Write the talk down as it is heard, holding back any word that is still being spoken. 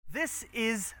This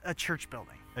is a church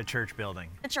building. A church building.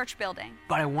 The church building.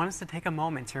 But I want us to take a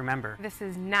moment to remember. This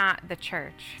is not the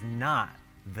church. Not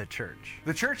the church.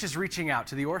 The church is reaching out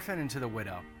to the orphan and to the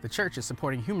widow. The church is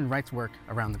supporting human rights work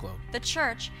around the globe. The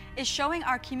church is showing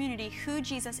our community who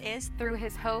Jesus is Through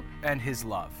his hope And his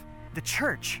love. The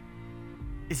church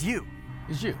is you.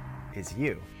 Is you. Is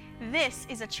you. This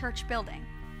is a church building.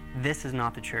 This is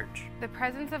not the church. The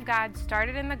presence of God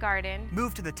started in the garden,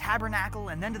 Moved to the tabernacle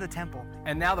and then to the temple.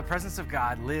 And now the presence of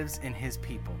God lives in his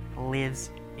people.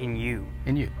 Lives in you.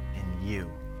 In you. In you.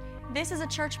 This is a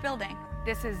church building.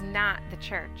 this is not the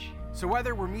church. So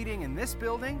whether we're meeting in this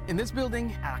building,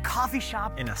 At a coffee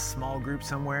shop, In a small group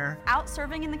somewhere. Out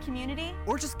serving in the community.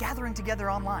 or just gathering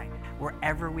together online.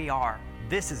 Wherever we are,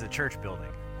 This is a church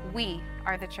building. We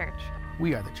are the church.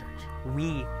 We are the church.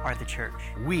 we are the church.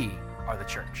 we are the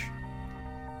church.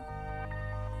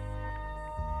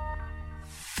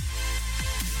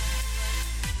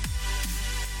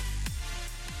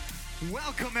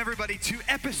 Welcome, everybody, to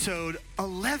episode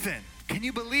 11. Can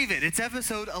you believe it? It's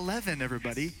episode 11,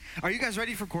 everybody. Are you guys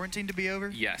ready for quarantine to be over?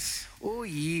 Yes. Oh,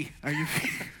 yeah. Are you?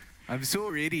 I'm so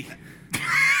ready.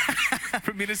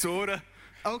 From Minnesota.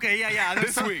 Okay, yeah.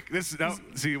 This week.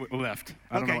 See what left.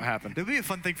 I don't know what happened. It'd be a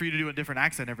fun thing for you to do a different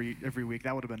accent every week.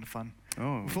 That would have been fun.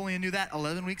 Oh. If only I knew that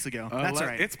 11 weeks ago. That's all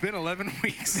right. It's been 11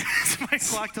 weeks. My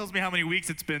clock tells me how many weeks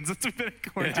it's been since we've been in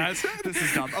quarantine. Has it? This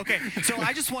is dumb. Okay, so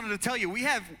I just wanted to tell you,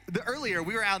 earlier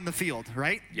we were out in the field,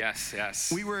 right?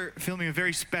 Yes. We were filming a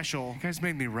very special, You guys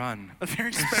made me run. a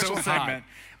very special so segment. hot.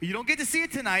 You don't get to see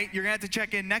it tonight. You're gonna have to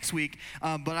check in next week.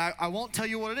 But I won't tell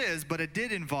you what it is. But it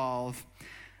did involve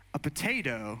a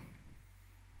potato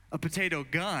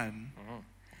gun,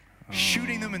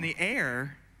 shooting them in the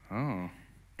air, Oh.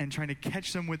 and trying to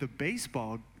catch them with a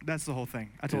baseball. That's the whole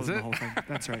thing. I told Is them it? the whole thing.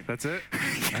 That's right. That's it?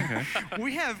 Okay.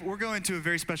 We're going to a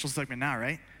very special segment now,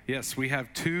 right? Yes, we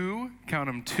have two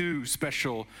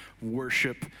special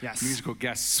worship Yes. musical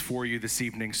guests for you this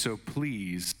evening, so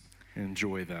please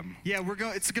enjoy them. Yeah,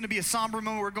 it's going to be a somber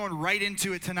moment. We're going right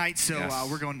into it tonight, so Yes.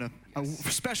 we're going to a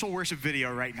special worship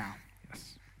video right now.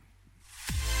 Yes.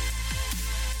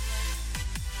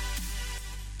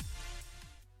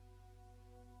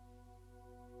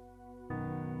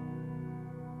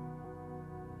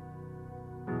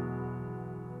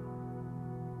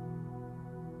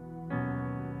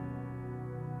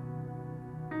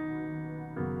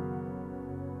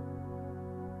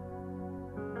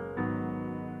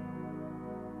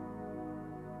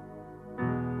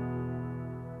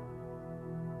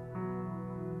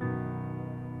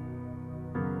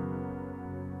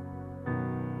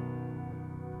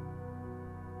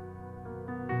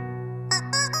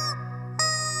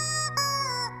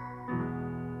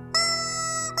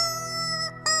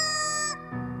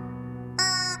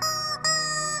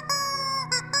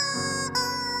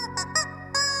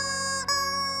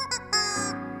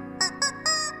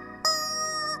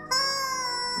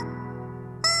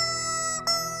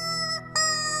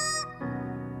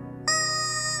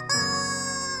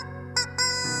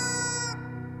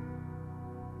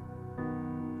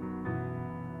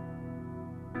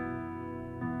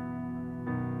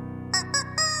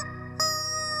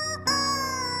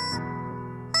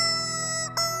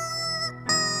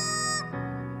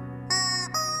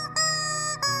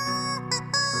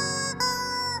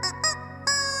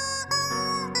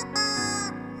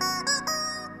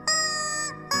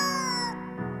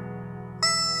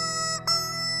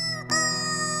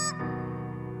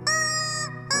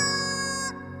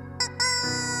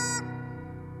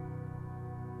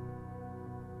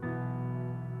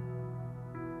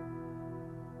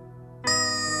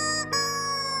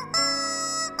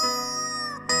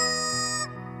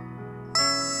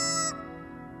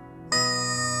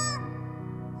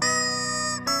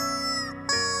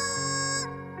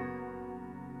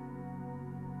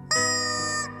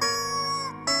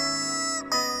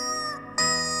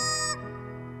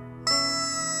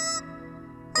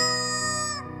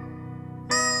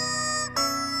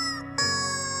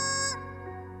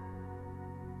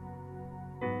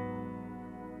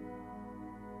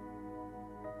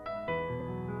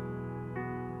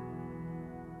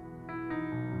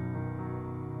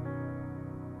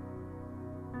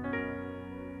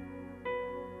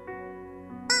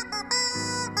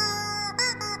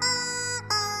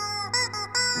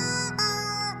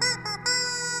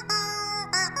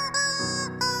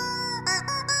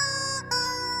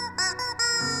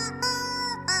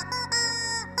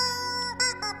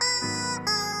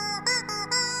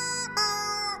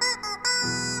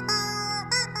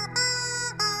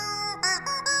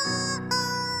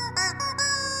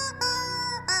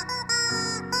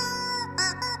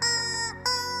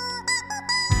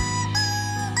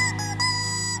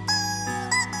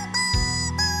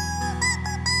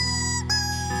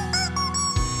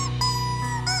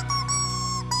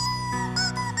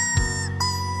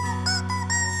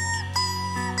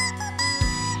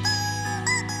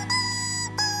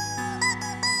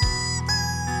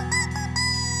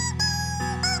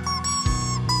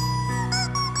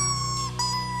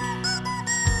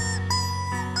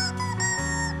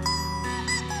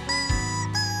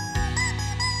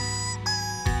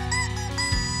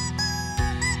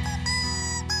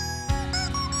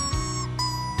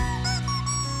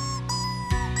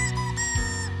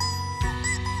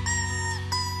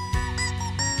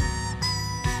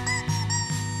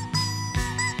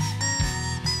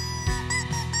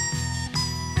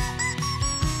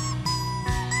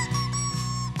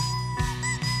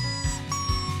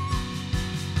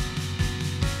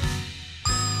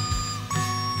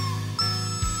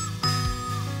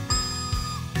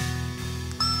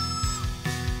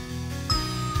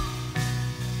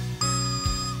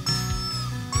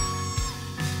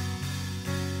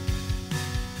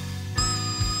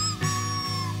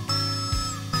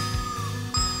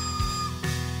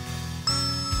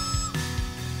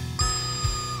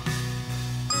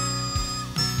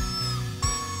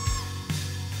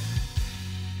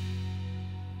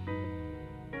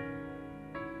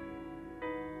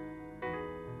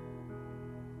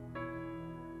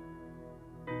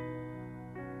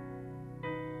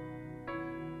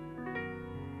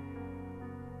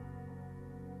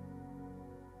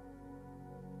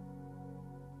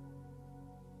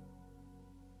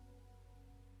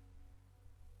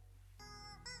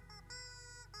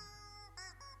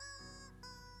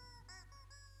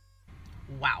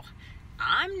 Wow.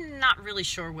 I'm not really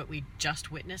sure what we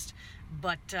just witnessed,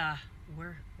 but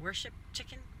worship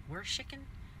chicken?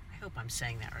 I hope I'm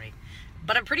saying that right.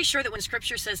 But I'm pretty sure that when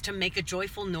Scripture says to make a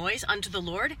joyful noise unto the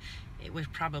Lord, it was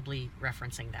probably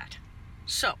referencing that.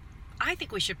 So, I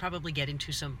think we should probably get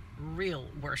into some real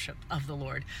worship of the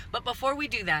Lord. But before we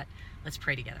do that, let's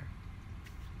pray together.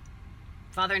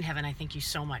 Father in heaven, I thank you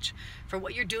so much for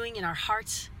what you're doing in our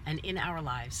hearts and in our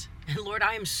lives. And Lord,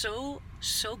 I am so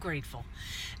grateful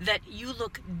that you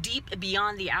look deep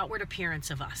beyond the outward appearance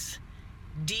of us,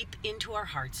 deep into our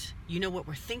hearts. You know what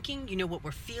we're thinking, you know what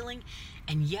we're feeling,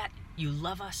 and yet you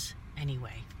love us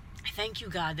anyway. I thank you,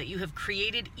 God, that you have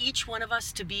created each one of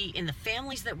us to be in the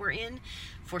families that we're in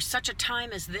for such a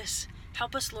time as this.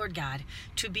 Help us, Lord God,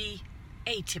 to be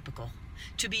atypical,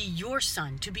 to be your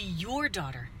son, to be your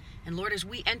daughter. And Lord, as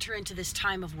we enter into this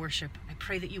time of worship, I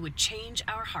pray that you would change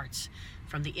our hearts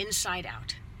from the inside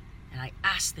out. And I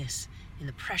ask this in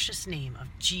the precious name of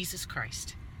Jesus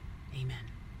Christ. Amen.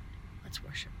 Let's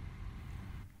worship.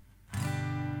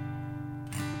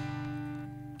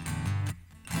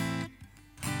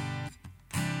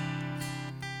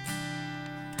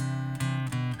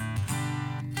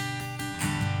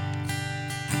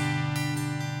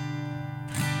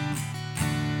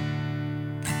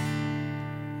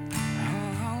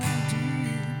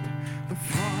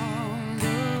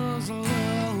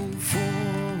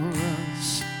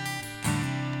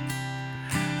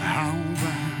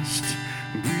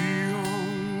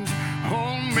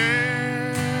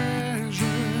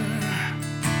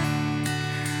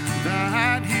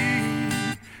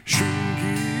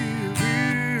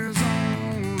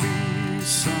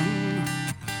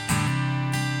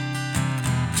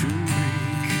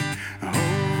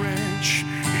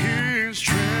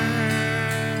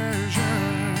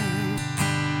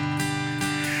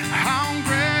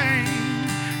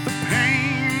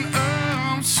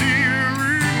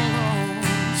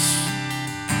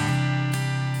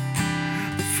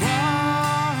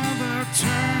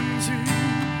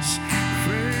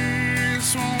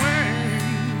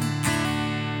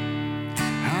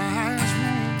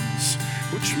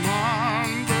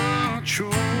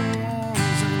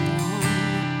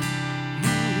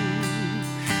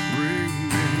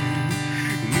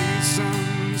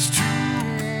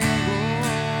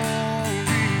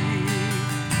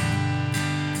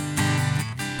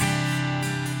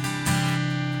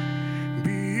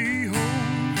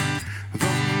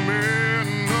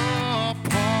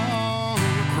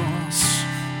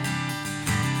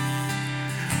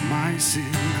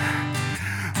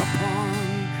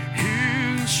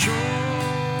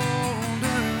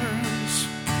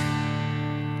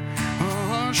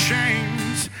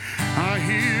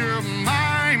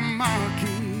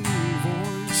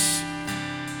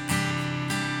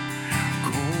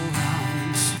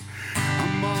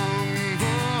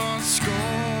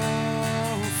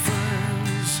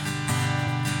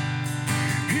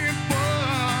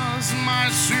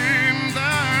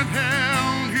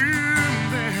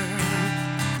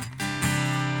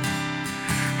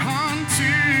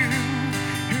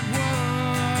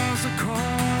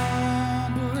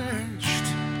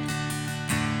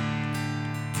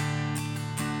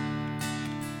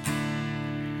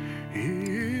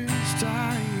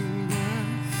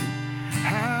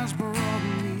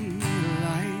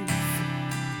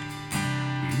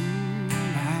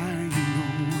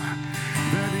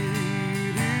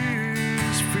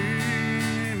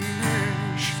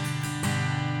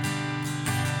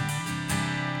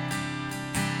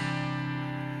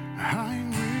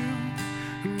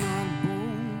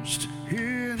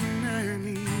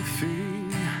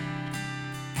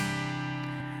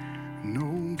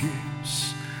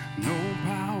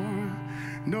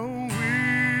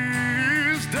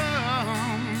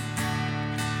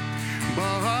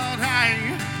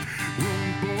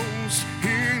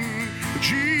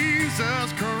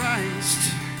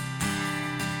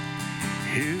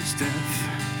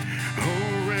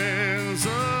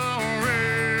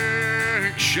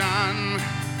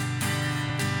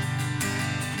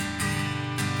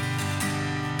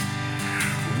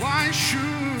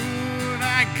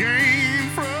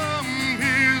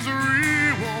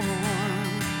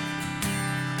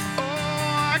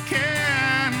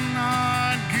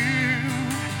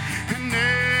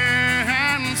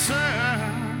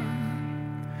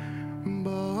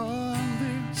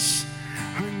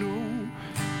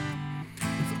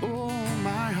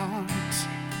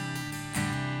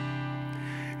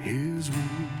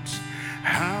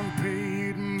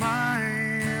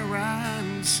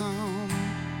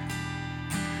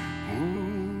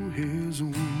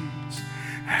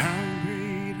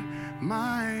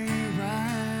 My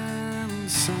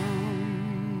ransom.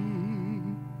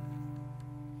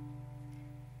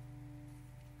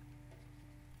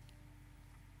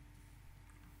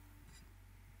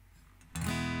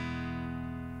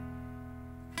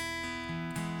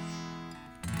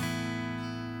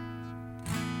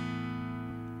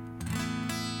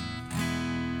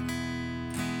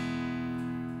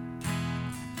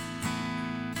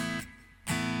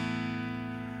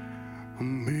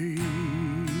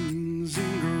 Amazing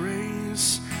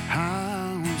grace,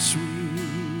 how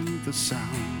sweet the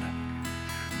sound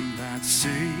that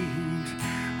saved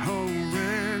a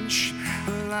wretch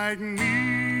like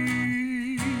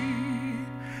me.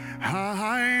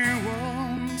 I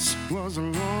once was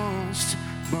lost,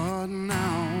 but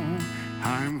now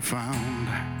I'm found.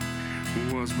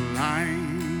 Was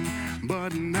blind,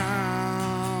 but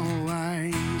now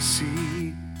I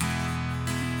see.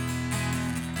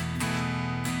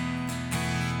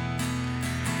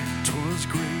 'Twas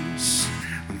grace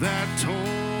that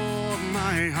taught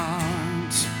my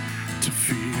heart to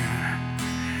fear,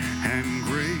 and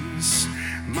grace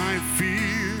my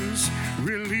fears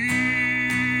relieved.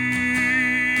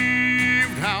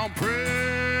 How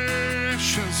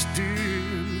precious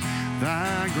did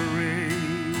thy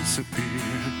grace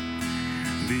appear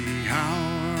the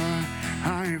hour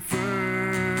I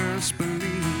first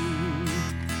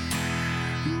believed.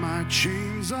 My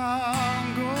chains are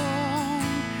gone,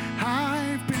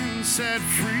 I've been set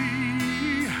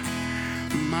free.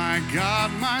 My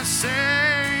God, my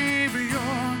Savior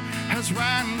has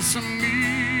ransomed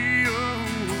me. Oh,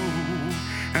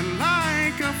 and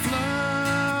like a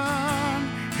flood,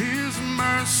 His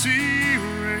mercy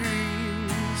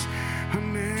reigns,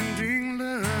 unending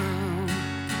love,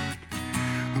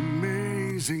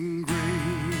 amazing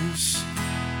grace.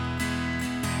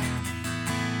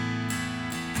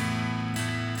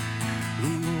 The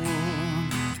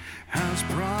Lord has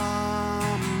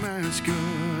promised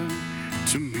good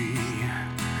to me.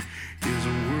 His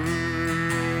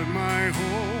word my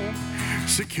hope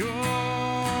secures.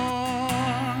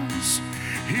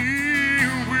 He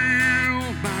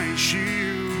will my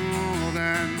shield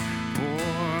and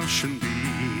portion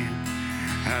be,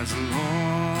 as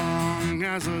long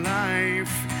as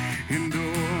life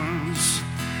endures.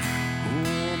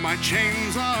 Oh, my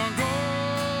chains are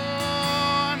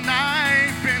gone,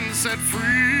 I've been set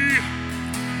free.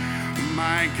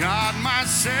 My God, my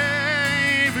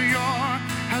Savior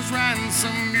has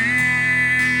ransomed me.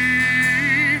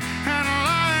 And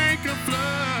like a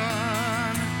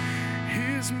flood,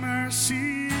 His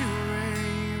mercy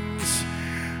reigns,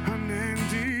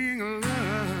 unending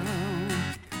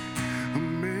love,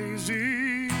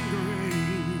 amazing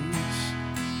grace.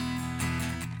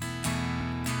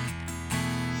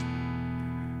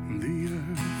 The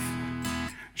earth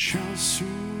shall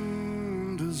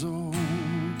soon dissolve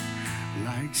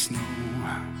like snow,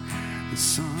 the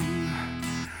sun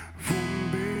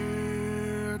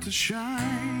forbear to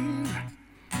shine.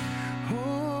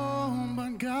 Oh,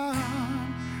 but God,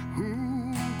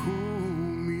 who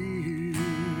called me here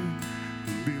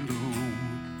below,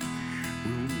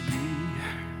 will be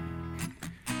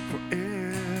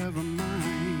forever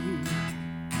mine.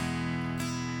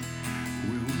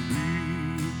 Will be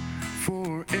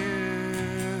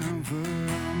forever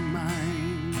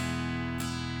mine.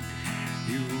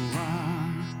 You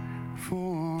are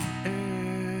forever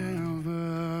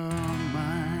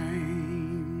mine.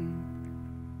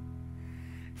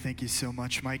 Thank you so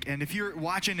much, Mike. And if you're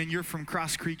watching and you're from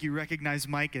Cross Creek, you recognize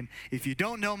Mike. And if you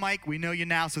don't know Mike, we know you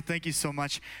now. So thank you so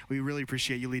much. We really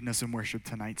appreciate you leading us in worship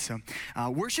tonight. So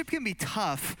worship can be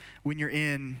tough when you're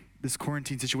in this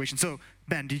quarantine situation. So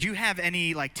Ben, did you have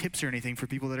any tips or anything for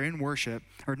people that are in worship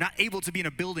or not able to be in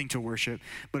a building to worship,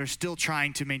 but are still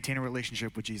trying to maintain a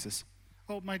relationship with Jesus?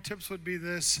 Well, my tips would be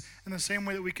this: in the same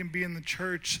way that we can be in the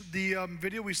church, the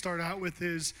video we start out with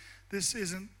is, this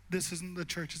isn't the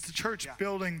church. It's the church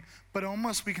building, but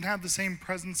almost we can have the same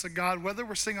presence of God, whether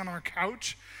we're sitting on our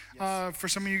couch. For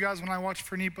some of you guys, when I watched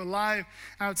Fernipa Live,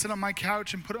 I would sit on my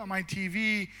couch and put it on my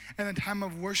TV, and in time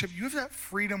of worship, you have that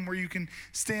freedom where you can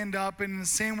stand up, and in the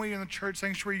same way in the church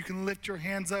sanctuary, you can lift your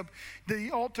hands up.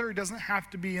 The altar doesn't have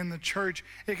to be in the church.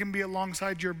 It can be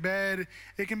alongside your bed.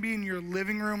 It can be in your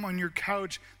living room, on your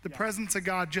couch. The presence of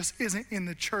God just isn't in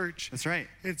the church. That's right.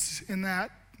 It's in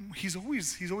that He's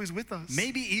always with us.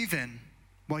 Maybe even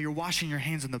while you're washing your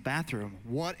hands in the bathroom.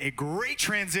 What a great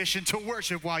transition to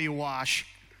worship while you wash.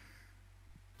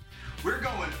 We're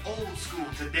going old school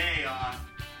today on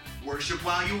Worship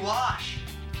While You Wash.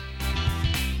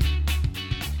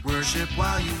 Worship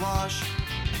while you wash.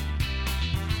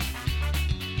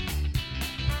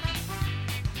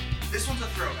 This one's a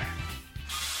throwback.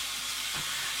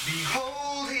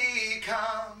 Behold, He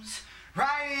comes,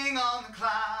 riding on the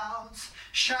clouds,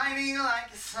 shining like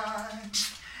the sun.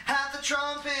 At the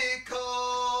trumpet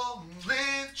call,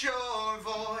 lift your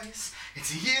voice.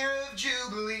 It's a year of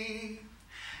jubilee.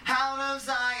 Out of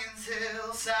Zion's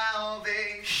hill,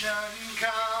 salvation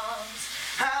comes.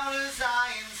 Out of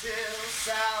Zion's hill,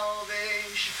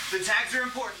 salvation. The tags are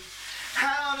important.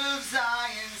 Out of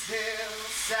Zion's hill,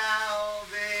 salvation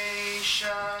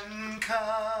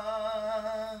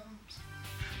comes.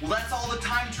 Well, that's all the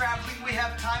time traveling we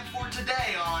have time for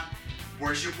today on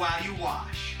Worship While You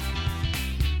Wash.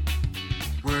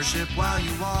 Worship while you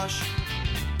wash.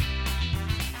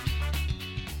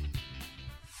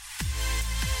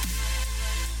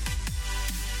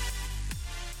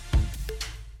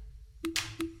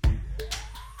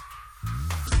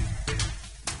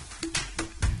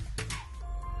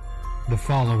 The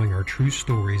following are true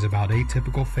stories about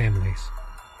atypical families.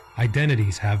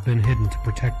 Identities have been hidden to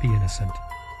protect the innocent.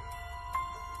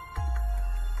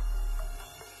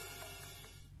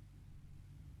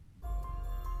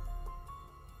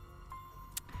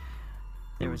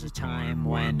 There was a time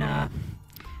when I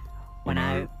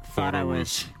thought I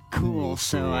was cool,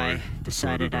 so I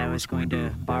decided I was going to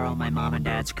borrow my mom and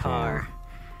dad's car.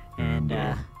 And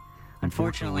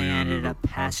unfortunately, I ended up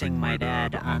passing my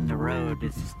dad on the road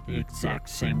at the exact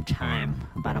same time,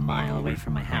 about a mile away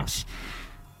from my house.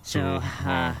 So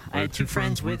I had two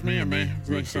friends with me, and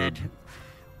they said,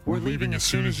 "We're leaving as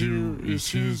soon as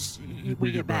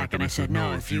we get back." And I said,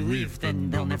 "No, if you leave, then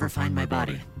they'll never find my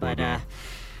body." But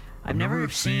I've never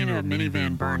seen a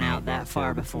minivan burn out that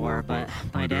far before, but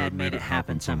my dad made it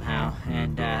happen somehow,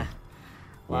 and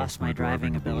lost my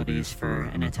driving abilities for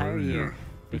an entire year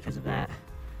because of that.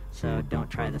 So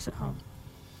don't try this at home.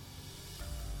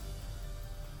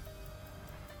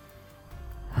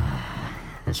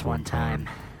 This one time,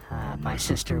 my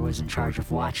sister was in charge of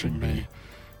watching me,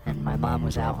 and my mom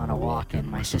was out on a walk, and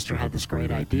my sister had this great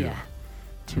idea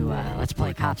to, let's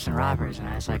play cops and robbers. And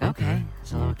I was like, okay,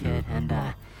 as a little kid,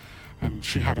 and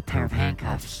she had a pair of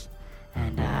handcuffs.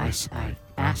 And I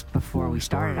asked before we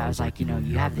started, I was like,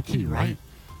 you have the key, right?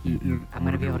 I'm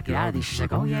going to be able to get out of these. She's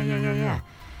like, oh, yeah.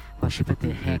 Well, she put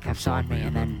the handcuffs on me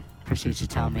and then proceeds to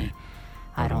tell me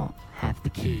I don't have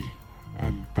the key.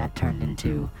 And that turned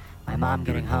into my mom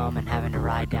getting home and having to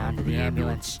ride down to the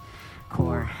ambulance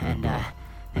corps, and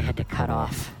they had to cut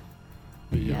off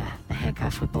the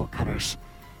handcuffs with bolt cutters.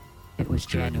 It was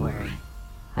January.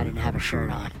 I didn't have a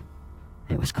shirt on.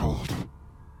 It was cold.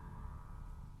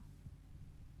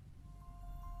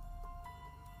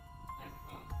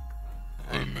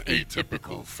 An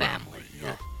atypical family.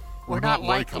 We're not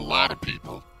like a lot of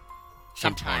people.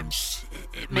 Sometimes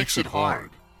it makes it hard.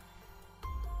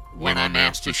 When I'm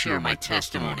asked to share my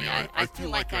testimony, I feel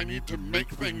like I need to make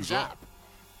things up.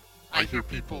 I hear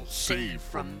people saved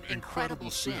from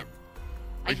incredible sin.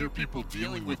 I hear people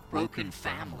dealing with broken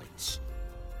families.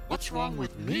 What's wrong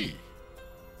with me?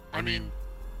 I mean,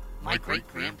 my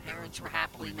great-grandparents were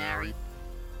happily married.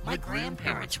 My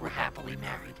grandparents were happily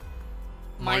married.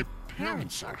 My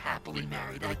parents are happily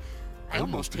married. I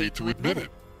almost hate to admit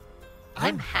it.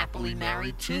 I'm happily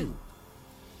married too.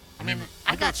 I mean,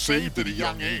 I got saved at a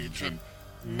young age and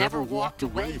never walked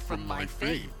away from my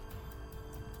faith.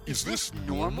 Is this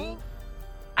normal?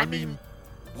 I mean,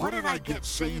 what did I get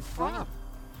saved from?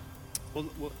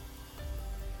 Well,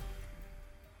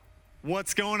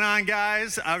 what's going on,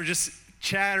 guys? I was just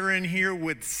chattering here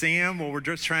with Sam while we're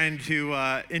just trying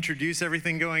to introduce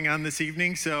everything going on this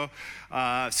evening. So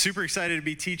super excited to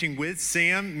be teaching with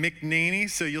Sam McNaney.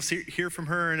 So you'll hear from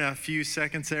her in a few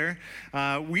seconds there.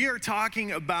 We are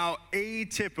talking about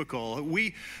atypical.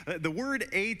 The word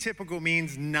atypical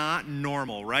means not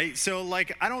normal, right? So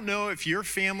I don't know if your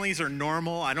families are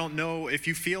normal. I don't know if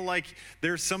you feel like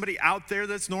there's somebody out there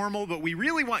that's normal, but we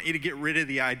really want you to get rid of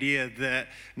the idea that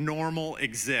normal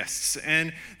exists.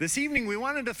 And this evening, we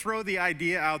wanted to throw the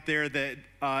idea out there that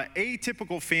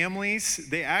atypical families,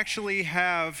 they actually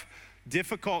have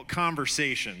difficult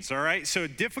conversations, all right? So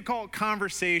difficult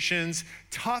conversations,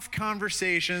 tough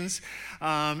conversations,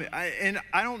 and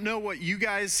I don't know what you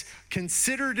guys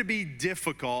consider to be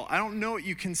difficult. I don't know what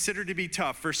you consider to be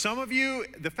tough. For some of you,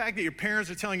 the fact that your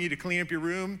parents are telling you to clean up your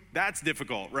room, that's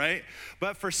difficult, right?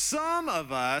 But for some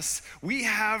of us, we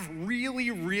have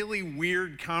really, really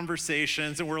weird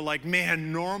conversations, and we're like,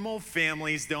 man, normal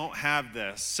families don't have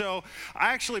this. So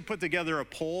I actually put together a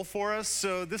poll for us.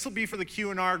 So this will be for the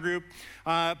Q&R group.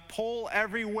 Poll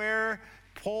everywhere,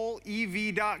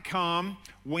 pollev.com,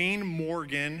 Wayne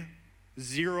Morgan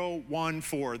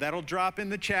 014. That'll drop in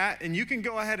the chat, and you can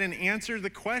go ahead and answer the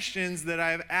questions that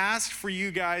I've asked for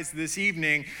you guys this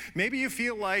evening. Maybe you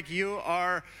feel like you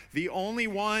are the only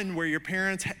one where your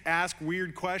parents ask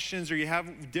weird questions or you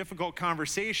have difficult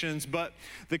conversations, but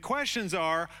the questions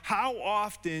are, how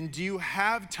often do you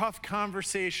have tough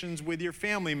conversations with your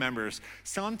family members?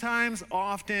 Sometimes,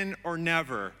 often, or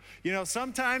never.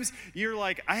 Sometimes you're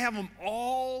like, I have them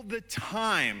all the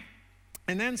time.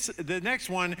 And then the next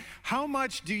one, how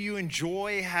much do you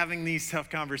enjoy having these tough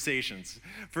conversations?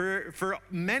 For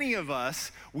many of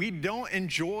us, we don't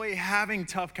enjoy having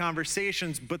tough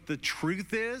conversations, but the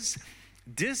truth is,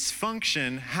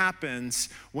 dysfunction happens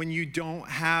when you don't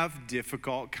have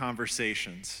difficult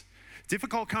conversations.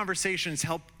 Difficult conversations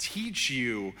help teach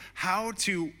you how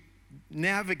to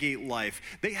navigate life.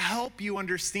 They help you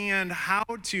understand how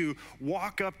to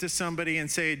walk up to somebody and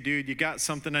say, dude, you got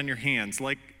something on your hands.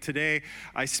 Like today,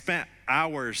 I spent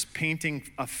hours painting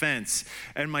a fence,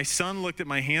 and my son looked at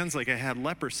my hands like I had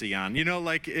leprosy on. You know,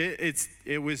 like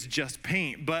it was just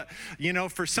paint. But, you know,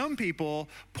 for some people,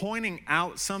 pointing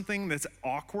out something that's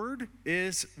awkward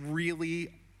is really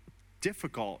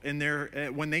difficult in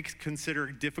when they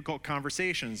consider difficult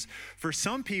conversations. For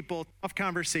some people, tough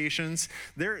conversations,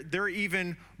 they're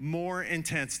even more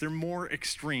intense. They're more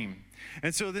extreme.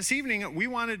 And so this evening, we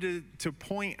wanted to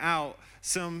point out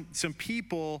some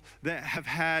people that have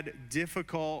had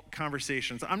difficult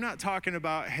conversations. I'm not talking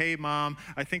about, hey, Mom,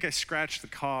 I think I scratched the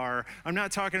car. I'm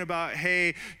not talking about,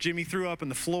 hey, Jimmy threw up on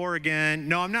the floor again.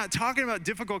 No, I'm not talking about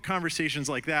difficult conversations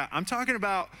like that. I'm talking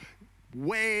about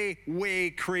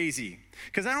way crazy.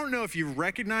 Because I don't know if you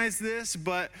recognize this,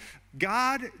 but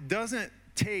God doesn't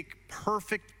take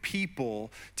perfect people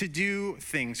to do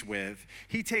things with.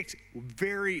 He takes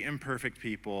very imperfect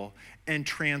people and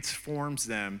transforms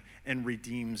them and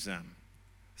redeems them.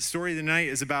 The story of the night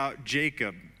is about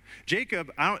Jacob. Jacob,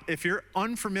 if you're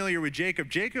unfamiliar with Jacob,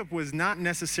 Jacob was not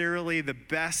necessarily the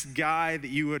best guy that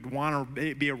you would want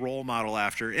to be a role model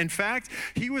after. In fact,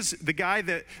 he was the guy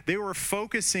that they were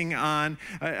focusing on.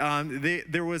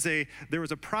 There was a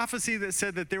prophecy that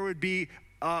said that there would be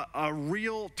a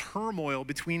real turmoil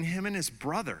between him and his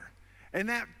brother. And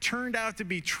that turned out to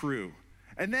be true.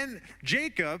 And then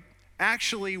Jacob,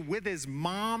 actually, with his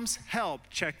mom's help,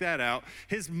 check that out,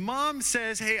 his mom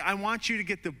says, hey, I want you to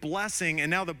get the blessing.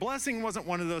 And now the blessing wasn't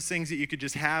one of those things that you could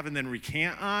just have and then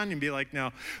recant on and be like,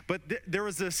 no. But there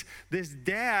was this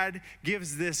dad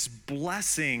gives this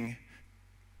blessing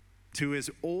to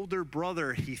his older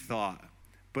brother, he thought.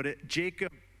 But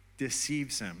Jacob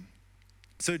deceives him.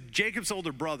 So Jacob's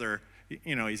older brother,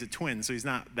 you know, he's a twin, so he's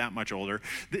not that much older.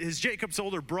 Jacob's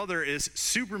older brother is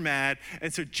super mad,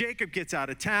 and so Jacob gets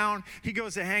out of town. He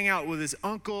goes to hang out with his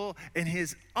uncle, and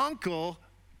his uncle,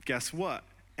 guess what,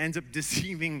 ends up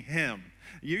deceiving him.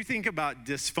 You think about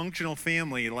dysfunctional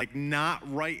family, like not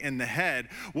right in the head.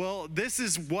 Well, this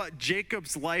is what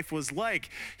Jacob's life was like.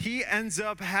 He ends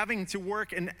up having to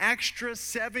work an extra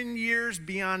 7 years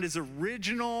beyond his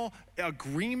original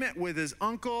agreement with his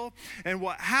uncle. And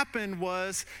what happened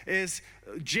is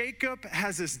Jacob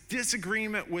has this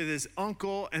disagreement with his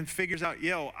uncle and figures out,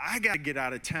 I got to get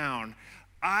out of town.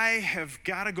 I have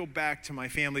got to go back to my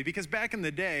family, because back in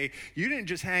the day, you didn't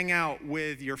just hang out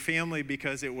with your family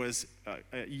because it was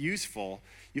useful.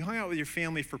 You hung out with your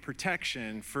family for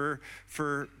protection,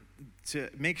 to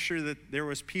make sure that there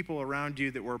was people around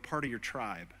you that were a part of your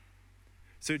tribe.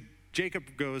 So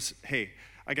Jacob goes, hey,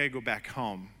 I got to go back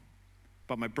home,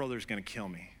 but my brother's going to kill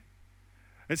me.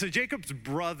 And so Jacob's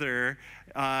brother,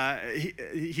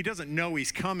 he doesn't know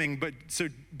he's coming,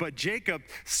 but Jacob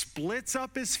splits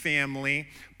up his family,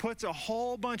 puts a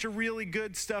whole bunch of really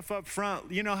good stuff up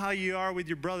front. You know how you are with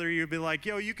your brother. You'll be like,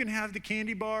 you can have the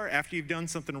candy bar after you've done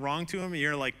something wrong to him.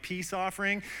 You're like peace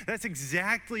offering. That's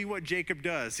exactly what Jacob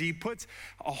does. He puts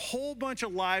a whole bunch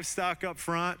of livestock up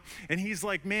front, and he's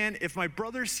like, man, if my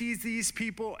brother sees these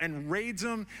people and raids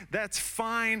them, that's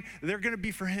fine. They're going to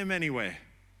be for him anyway.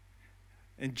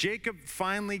 And Jacob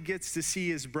finally gets to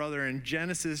see his brother in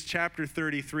Genesis chapter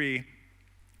 33.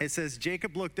 It says,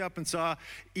 Jacob looked up and saw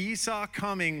Esau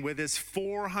coming with his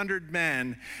 400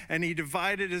 men, and he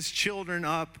divided his children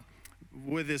up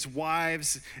with his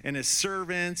wives and his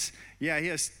servants. Yeah, he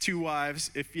has 2 wives.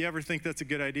 If you ever think that's a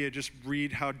good idea, just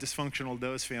read how dysfunctional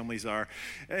those families are.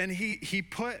 And he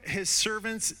put his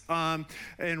servants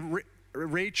and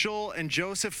Rachel and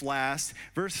Joseph last.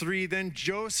 Verse 3, then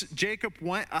Jacob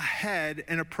went ahead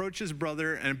and approached his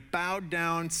brother and bowed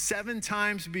down 7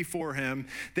 times before him.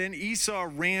 Then Esau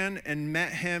ran and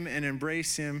met him and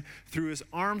embraced him, threw his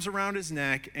arms around his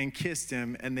neck and kissed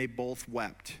him, and they both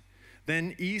wept.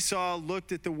 Then Esau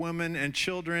looked at the women and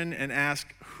children and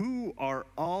asked, who are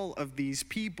all of these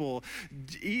people?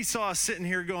 Esau sitting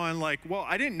here going like, well,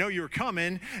 I didn't know you were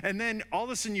coming. And then all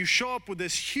of a sudden you show up with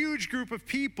this huge group of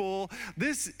people.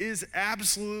 This is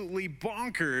absolutely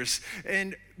bonkers.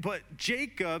 But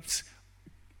Jacob's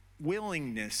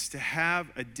willingness to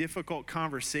have a difficult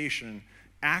conversation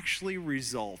actually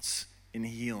results in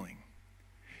healing.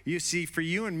 You see, for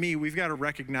you and me, we've got to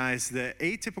recognize that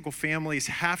atypical families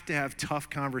have to have tough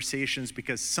conversations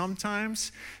because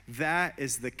sometimes that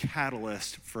is the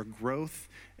catalyst for growth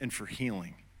and for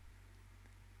healing.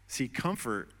 See,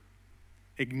 comfort,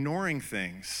 ignoring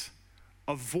things,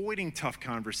 avoiding tough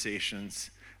conversations,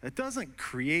 that doesn't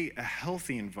create a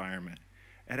healthy environment.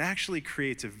 It actually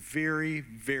creates a very,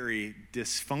 very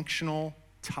dysfunctional,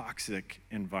 toxic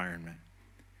environment.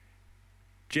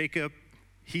 Jacob,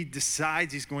 he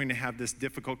decides he's going to have this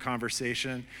difficult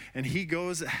conversation, and he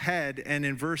goes ahead, and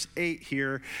in verse 8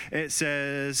 here, it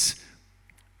says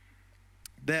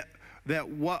that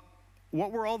what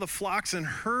were all the flocks and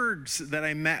herds that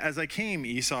I met as I came,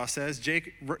 Esau says.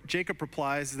 Jacob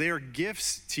replies, they are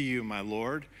gifts to you, my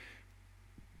Lord,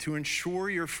 to ensure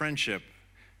your friendship.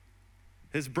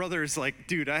 His brother is like,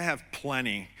 dude, I have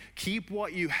plenty. Keep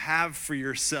what you have for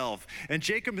yourself. And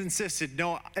Jacob insisted,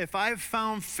 no, if I've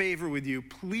found favor with you,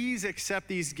 please accept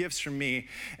these gifts from me.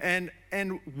 And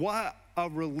what a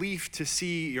relief to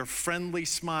see your friendly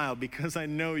smile, because I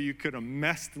know you could have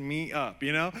messed me up,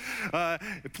 you know?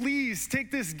 Please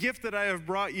take this gift that I have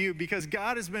brought you, because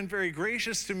God has been very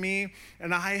gracious to me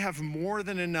and I have more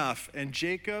than enough. And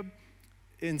Jacob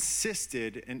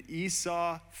insisted, and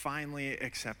Esau finally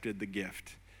accepted the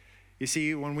gift. You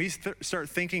see, when we start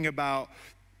thinking about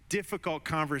difficult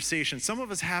conversations, some of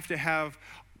us have to have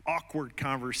awkward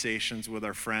conversations with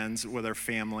our friends, with our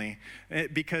family,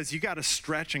 because you got to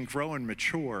stretch and grow and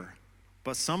mature.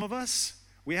 But some of us,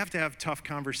 we have to have tough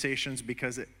conversations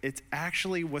because it's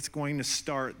actually what's going to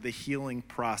start the healing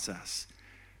process.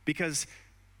 Because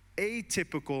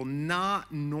atypical,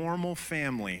 not normal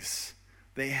families,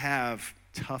 they have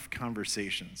tough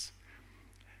conversations.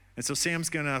 And so Sam's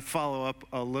going to follow up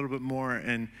a little bit more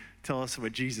and tell us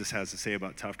what Jesus has to say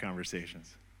about tough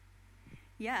conversations.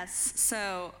 Yes,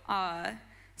 so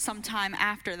sometime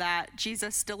after that,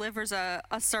 Jesus delivers a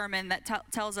sermon that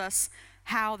tells us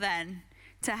how then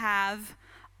to have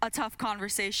a tough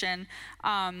conversation.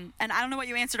 And I don't know what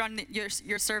you answered on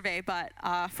your survey, but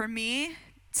for me,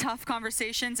 tough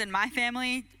conversations in my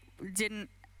family didn't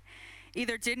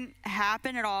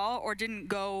happen at all or didn't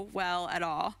go well at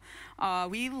all.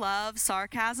 We love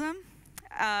sarcasm.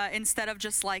 Instead of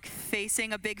just like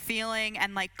facing a big feeling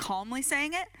and like calmly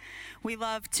saying it, we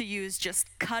love to use just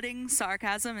cutting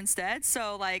sarcasm instead.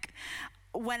 So like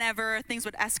whenever things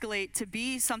would escalate to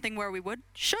be something where we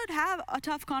should have a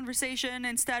tough conversation,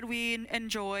 instead we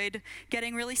enjoyed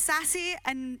getting really sassy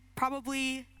and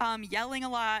probably yelling a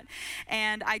lot.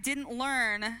 And I didn't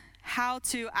learn how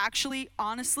to actually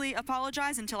honestly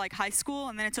apologize until like high school,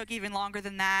 and then it took even longer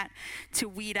than that to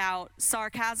weed out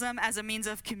sarcasm as a means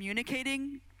of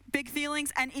communicating big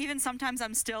feelings. And even sometimes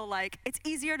I'm still like, it's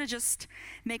easier to just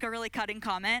make a really cutting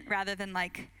comment rather than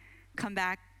like come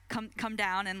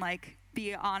down and like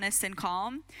be honest and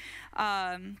calm.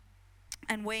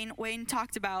 And Wayne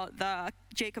talked about the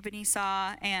Jacob and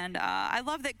Esau, and I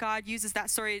love that God uses that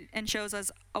story and shows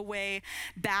us a way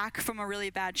back from a really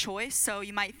bad choice. So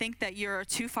you might think that you're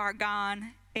too far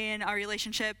gone in a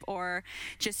relationship, or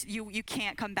just you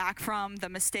can't come back from the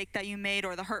mistake that you made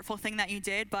or the hurtful thing that you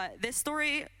did, but this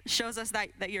story shows us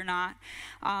that you're not,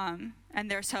 and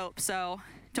there's hope. So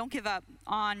don't give up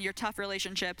on your tough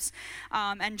relationships.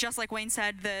 And just like Wayne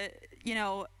said,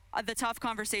 the tough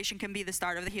conversation can be the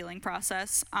start of the healing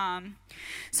process.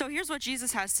 So here's what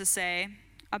Jesus has to say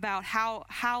about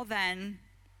how then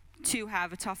to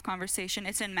have a tough conversation.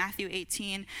 It's in Matthew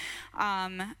 18,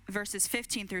 verses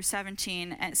 15 through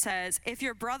 17. And it says, if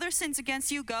your brother sins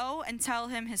against you, go and tell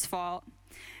him his fault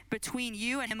between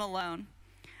you and him alone.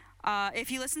 If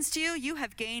he listens to you, you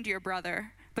have gained your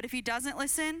brother. But if he doesn't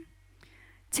listen,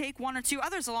 take one or two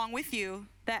others along with you,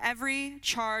 that every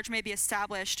charge may be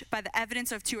established by the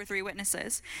evidence of 2 or 3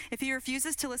 witnesses. If he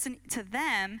refuses to listen to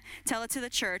them, tell it to the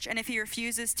church. And if he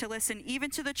refuses to listen even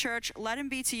to the church, let him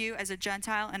be to you as a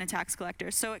Gentile and a tax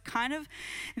collector. So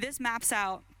this maps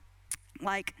out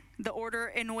like the order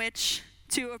in which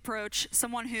to approach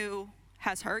someone who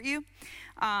has hurt you.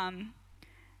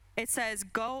 It says,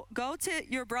 go to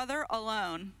your brother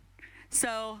alone.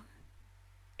 So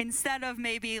instead of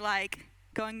maybe like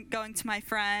going to my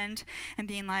friend and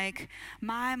being like,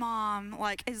 my mom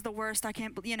like is the worst, I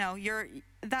can't,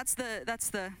 that's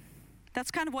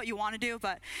kind of what you want to do.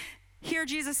 But here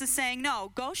Jesus is saying,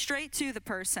 no, go straight to the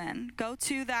person, go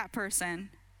to that person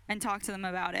and talk to them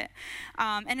about it.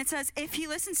 And it says, if he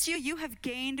listens to you, you have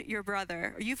gained your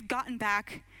brother, or you've gotten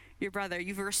back your brother,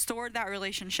 you've restored that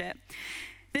relationship.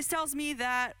 This tells me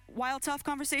that while tough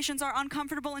conversations are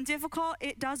uncomfortable and difficult,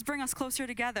 it does bring us closer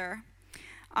together.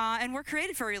 And we're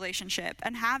created for a relationship,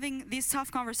 and having these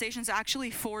tough conversations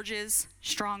actually forges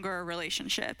stronger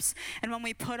relationships. And when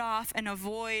we put off and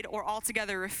avoid or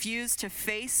altogether refuse to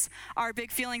face our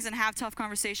big feelings and have tough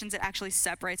conversations, it actually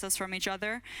separates us from each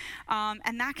other.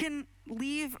 And that can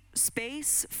leave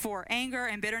space for anger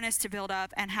and bitterness to build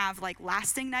up and have like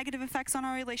lasting negative effects on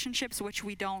our relationships, which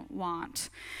we don't want.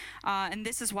 And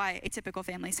this is why atypical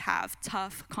families have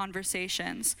tough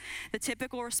conversations. The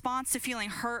typical response to feeling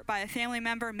hurt by a family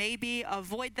member may be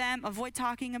avoid them, avoid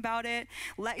talking about it,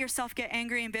 let yourself get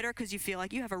angry and bitter because you feel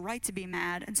like you have a right to be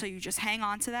mad, and so you just hang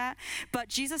on to that. But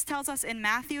Jesus tells us in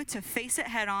Matthew to face it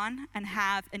head on and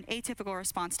have an atypical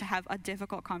response, to have a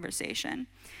difficult conversation.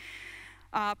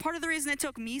 Part of the reason it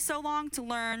took me so long to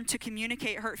learn to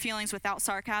communicate hurt feelings without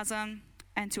sarcasm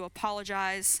and to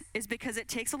apologize is because it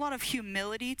takes a lot of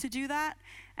humility to do that,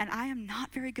 and I am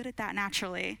not very good at that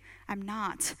naturally. I'm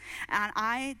not. And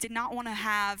I did not want to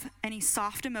have any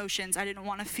soft emotions. I didn't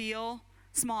want to feel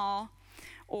small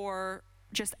or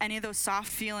just any of those soft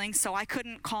feelings, so I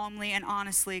couldn't calmly and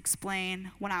honestly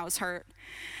explain when I was hurt.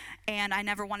 And I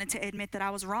never wanted to admit that I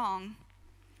was wrong.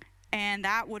 And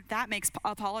that makes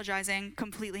apologizing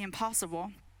completely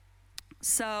impossible.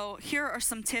 So here are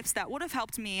some tips that would have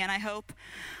helped me, and I hope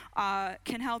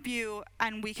can help you,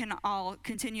 and we can all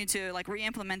continue to like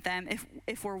re-implement them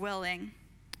if we're willing.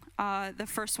 The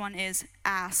first one is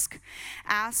ask.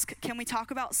 Ask, can we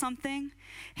talk about something?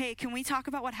 Hey, can we talk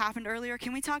about what happened earlier?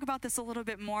 Can we talk about this a little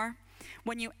bit more?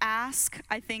 When you ask,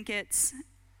 I think it's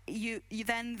you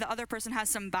then the other person has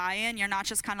some buy-in. You're not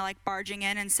just kind of like barging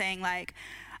in and saying like,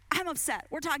 I'm upset,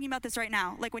 we're talking about this right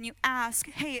now. Like when you ask,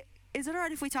 hey, is it all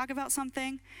right if we talk about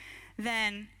something?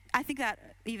 Then I think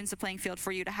that evens the playing field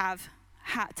for you to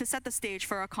to set the stage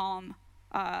for a calm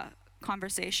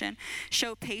conversation.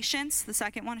 Show patience. The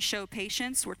second one is show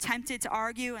patience. We're tempted to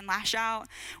argue and lash out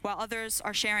while others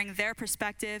are sharing their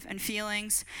perspective and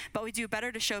feelings, but we do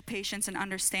better to show patience and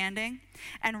understanding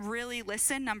and really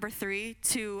listen. Number 3,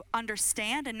 to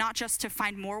understand and not just to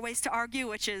find more ways to argue,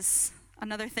 which is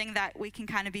another thing that we can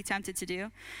kind of be tempted to do.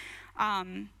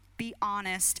 Be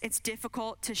honest. It's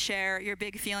difficult to share your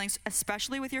big feelings,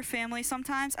 especially with your family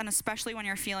sometimes, and especially when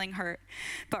you're feeling hurt.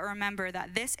 But remember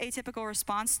that this atypical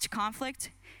response to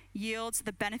conflict yields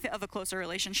the benefit of a closer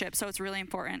relationship, so it's really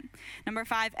important. Number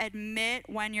 5, admit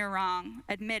when you're wrong.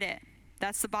 Admit it.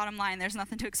 That's the bottom line. There's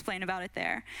nothing to explain about it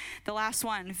there. The last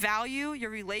one, value your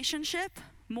relationship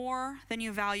more than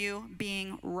you value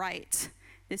being right.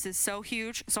 This is so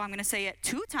huge, so I'm going to say it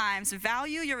 2 times.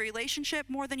 Value your relationship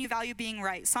more than you value being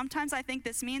right. Sometimes I think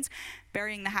this means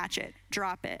burying the hatchet.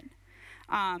 Drop it.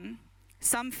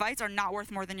 Some fights are not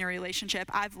worth more than your relationship.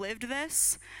 I've lived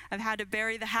this. I've had to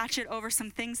bury the hatchet over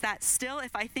some things that still,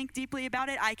 if I think deeply about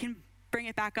it, I can bring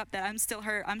it back up that I'm still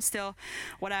hurt, I'm still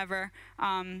whatever.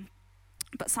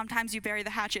 But sometimes you bury the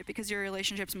hatchet because your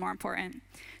relationship's more important.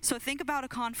 So think about a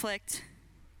conflict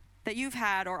that you've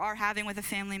had or are having with a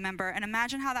family member, and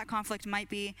imagine how that conflict might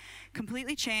be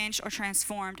completely changed or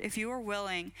transformed if you are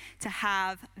willing to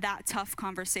have that tough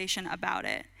conversation about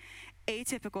it.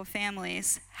 Atypical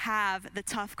families have the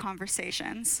tough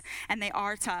conversations, and they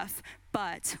are tough,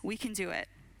 but we can do it.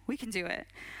 We can do it.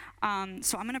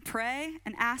 So I'm going to pray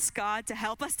and ask God to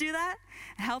help us do that,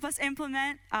 help us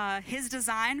implement His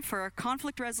design for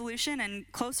conflict resolution and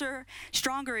closer,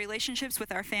 stronger relationships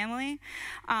with our family.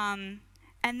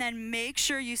 And then make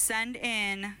sure you send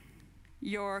in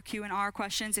your Q&R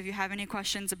questions if you have any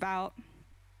questions about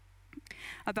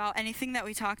anything that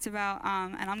we talked about.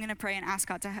 And I'm going to pray and ask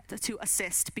God to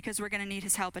assist, because we're going to need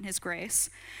His help and His grace.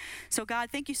 So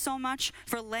God, thank you so much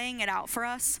for laying it out for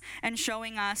us and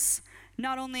showing us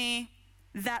not only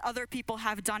that other people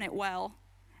have done it well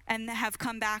and have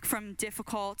come back from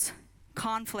difficult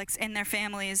conflicts in their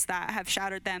families that have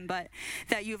shattered them, but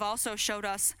that you've also showed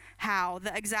us how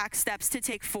the exact steps to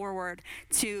take forward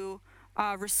to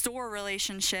restore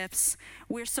relationships.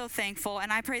 We're so thankful,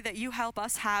 and I pray that you help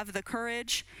us have the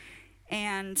courage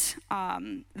and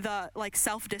the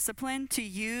self-discipline to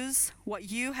use what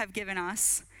you have given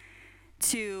us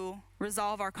to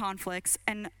resolve our conflicts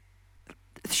and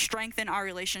strengthen our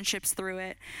relationships through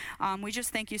it. We just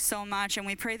thank you so much, and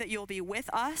we pray that you'll be with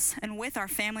us and with our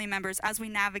family members as we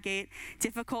navigate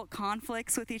difficult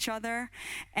conflicts with each other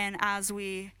and as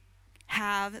we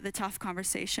have the tough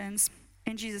conversations.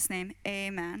 In Jesus' name,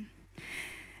 amen.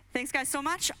 Thanks, guys, so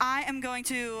much. I am going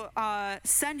to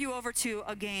send you over to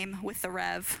a game with the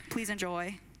Rev. Please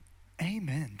enjoy.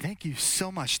 Amen. Thank you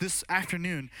so much. This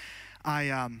afternoon,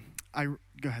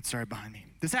 Go ahead, sorry, behind me.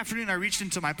 This afternoon I reached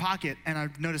into my pocket and I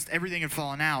noticed everything had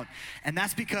fallen out. And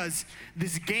that's because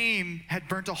this game had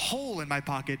burnt a hole in my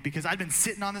pocket because I'd been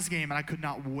sitting on this game and I could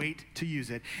not wait to use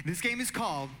it. This game is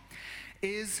called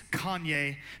Is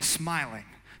Kanye Smiling?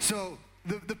 So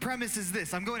the premise is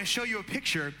this. I'm going to show you a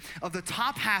picture of the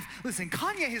top half. Listen,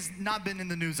 Kanye has not been in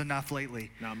the news enough lately.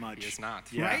 Not much. It's not.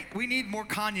 Yeah. Right? We need more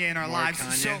Kanye in our lives.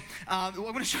 Kanye. So I'm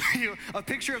going to show you a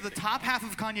picture of the top half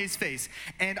of Kanye's face.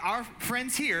 And our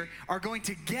friends here are going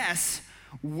to guess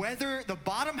whether the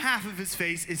bottom half of his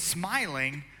face is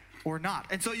smiling or not.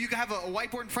 And so you can have a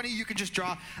whiteboard in front of you. You can just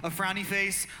draw a frowny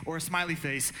face or a smiley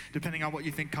face, depending on what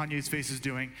you think Kanye's face is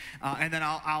doing. And then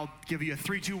I'll give you a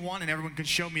 3, 2, 1, and everyone can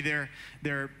show me their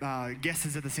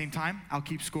guesses at the same time. I'll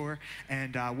keep score,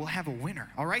 and we'll have a winner.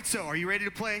 All right, so are you ready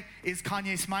to play Is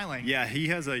Kanye Smiling? Yeah, he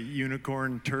has a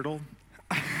unicorn turtle.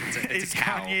 It's a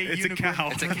cow. Kanye It's a unicorn? cow.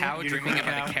 It's a cow dreaming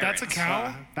about a carrot. That's a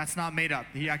cow? That's not made up.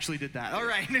 He actually did that. All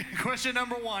right, question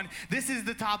number 1. This is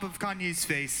the top of Kanye's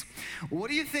face. What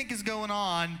do you think is going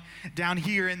on down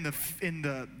here in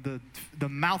the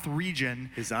mouth region?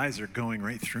 His eyes are going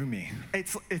right through me.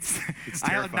 It's I have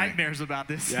terrifying. nightmares about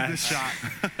this shot.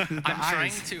 The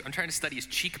eyes. I'm trying to study his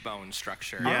cheekbone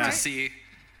structure Yeah. to see.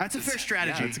 That's a fair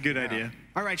strategy. That's a good idea.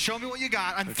 All right, show me what you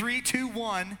got on 3, 2,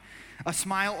 1. A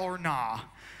smile or nah?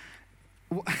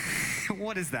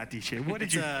 What is that, DJ? What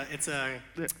did you?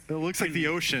 It looks like the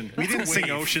ocean. We didn't sing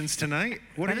oceans tonight.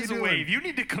 What That are you is doing? a wave. You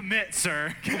need to commit,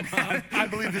 sir. I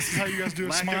believe this is how you guys do a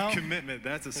Lack smile. of commitment.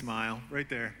 That's a smile right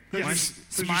there. Yes.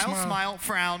 There's your Smile, smile. smile,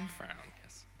 frown. Frown,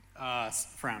 yes.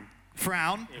 Frown.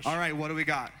 Frown. All right, what do we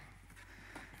got?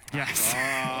 Yes.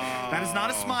 That is not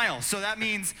a smile. So that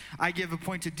means I give a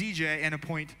point to DJ and a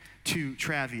point to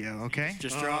Travio, okay?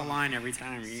 Just draw a line every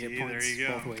time. You get points there you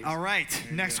go. both ways. All right,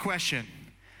 next question.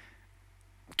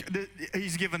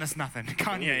 He's giving us nothing.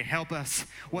 Kanye, help us.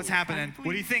 What's happening?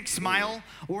 What do you think? Smile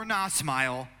or not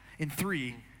smile? In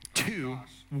 3, 2,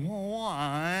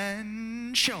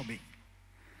 1. Show me.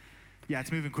 Yeah,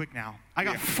 it's moving quick now. I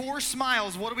got 4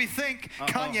 smiles. What do we think?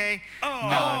 Kanye.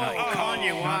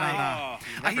 Kanye, why?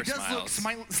 He does look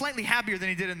slightly happier than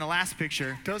he did in the last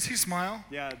picture. Does he smile?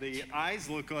 Yeah, the eyes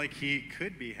look like he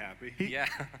could be happy. Yeah.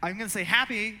 I'm going to say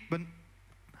happy, but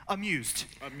amused.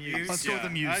 Amused. Let's go with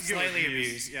amused. I'd go with Slightly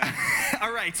amused. Yeah.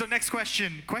 All right, so next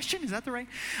question. Question? Is that the right?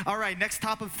 All right, next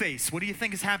top of face. What do you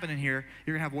think is happening here?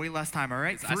 You're going to have way less time, all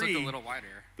right? His eyes look 3, a little wider.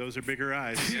 Those are bigger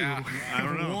eyes. Yeah. I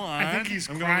don't know. 1. I think he's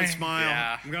I'm crying. going with smile.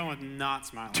 Yeah. I'm going with not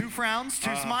smiling. 2 frowns,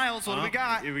 2 smiles. What do we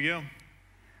got? Here we go.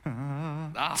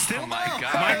 Oh, Still my no.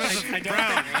 God. Mine was a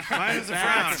frown. Mine was a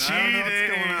frown. I don't know what's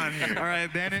going on here. All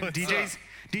right, Bannon.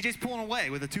 DJ's pulling away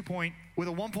with a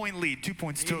 1-point lead. 2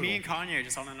 points total. Me and Kanye are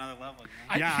just on another level.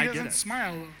 You know? Yeah, he I doesn't get it.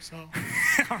 smile, though, so.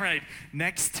 All right,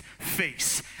 next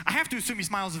face. I have to assume he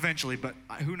smiles eventually, but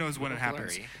who knows when it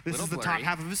happens. blurry. This Little is the top blurry.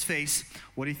 half of his face.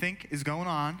 What do you think is going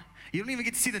on? You don't even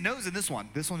get to see the nose in this one.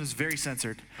 This one is very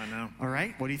censored. I know. All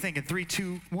right, what do you think? In 3,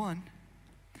 2, 1.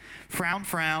 Frown,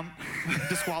 frown.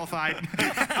 Disqualified.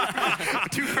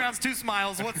 2 frowns, 2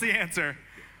 smiles. What's the answer?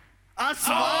 A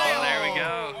smile. Oh, there we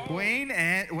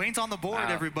go. Wayne's on the board, Wow.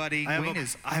 everybody. I Wayne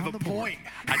is have on a the board. point.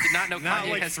 I did not know Not Kanye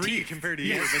like has 3 teeth. compared to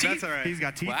He you, has but teeth. that's all right. He's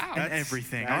got teeth Wow. and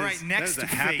everything. That All right, is- next that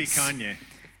is a happy face. Kanye.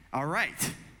 All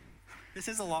right. This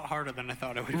is a lot harder than I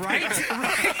thought it would Right? be.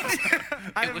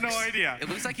 I have no looks- idea. It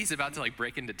looks like he's about to like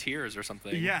break into tears or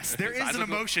something. Yes, there His is eyes an look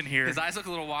emotion here. His eyes look a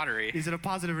little watery. Is it a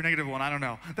positive or negative one? I don't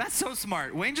know. That's so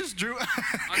smart. Wayne just drew.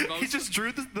 He just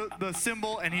drew the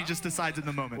symbol and he just decides in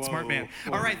the moment. Smart man.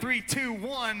 Whoa. All right, 3, 2,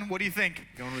 1. What do you think?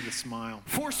 Going with a smile.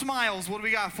 4 smiles. What do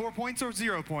we got? 4 points or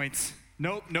 0 points?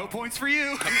 Nope, no points for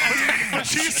you.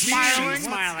 She's smiling. She's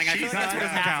smiling. I feel like that's That worth doesn't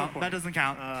half a count. point. That doesn't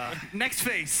count. Next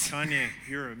face. Kanye,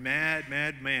 you're a mad,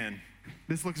 mad man.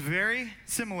 This looks very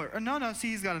similar. No,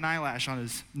 see, he's got an eyelash on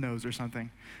his nose or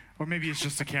something. Or maybe it's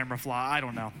just a camera flaw. I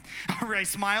don't know. All right,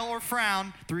 smile or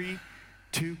frown. 3,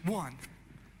 2, 1.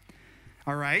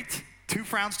 All right, 2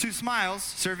 frowns, 2 smiles.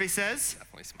 Survey says?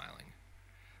 Definitely smiling.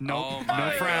 Nope, Oh no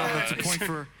my frown. That's a gosh. point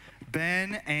for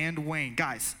Ben and Wayne.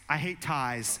 Guys, I hate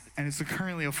ties, and it's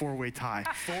currently a 4-way tie.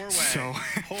 4-way. So,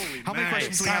 Holy how many man.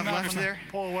 questions do we have Time out left from there?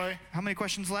 Pull away. How many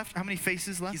questions left? How many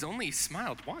faces left? He's only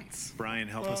smiled once. Brian,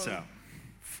 help us out.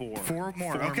 4. 4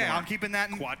 more. 4 Okay, more. I'm keeping that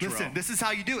in. Quattro. Listen, this is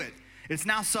how you do it. It's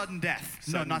now sudden death.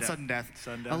 Sudden no, not death. sudden death.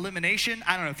 Sudden death. Elimination.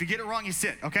 I don't know. If you get it wrong, you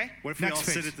sit, okay? What if we Next all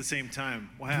face. sit at the same time?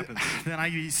 What happens? Then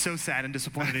I'd be so sad and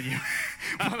disappointed in you.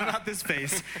 What about this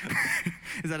face?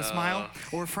 Is that a smile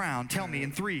or a frown? Tell me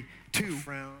in 3, 2,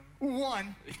 Frown.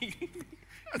 1.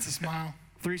 That's a smile.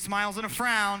 3 smiles and a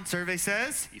frown. Survey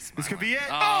says this could be it.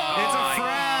 Oh, It's a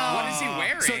frown. what is he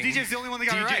wearing? So DJ's the only one that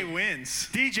got it right. DJ wins.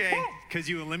 DJ, because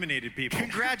you eliminated people.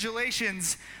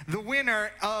 Congratulations, the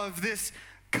winner of this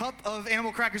cup of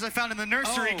animal crackers I found in the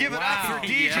nursery. Give it up for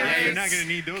DJ. Yeah, you're not going to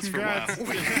need those for a while.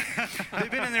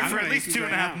 They've been in there for at least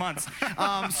 2.5 months.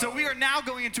 So we are now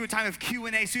going into a time of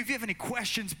Q&A. So if you have any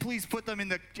questions, please put them in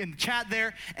the chat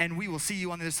there, and we will see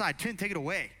you on the other side. Tim, take it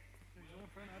away.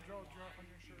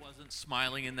 Wasn't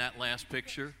smiling in that last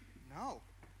picture? No.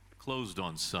 Closed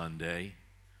on Sunday.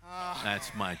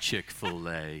 That's my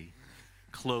Chick-fil-A.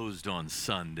 Closed on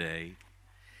Sunday.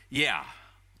 Yeah.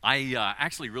 I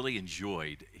actually really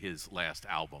enjoyed his last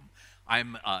album.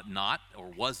 I'm not,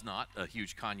 or was not, a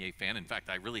huge Kanye fan. In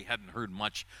fact, I really hadn't heard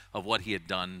much of what he had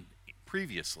done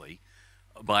previously.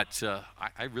 But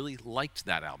I really liked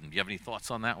that album. Do you have any thoughts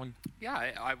on that one?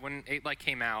 Yeah, when 8 Like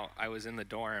came out, I was in the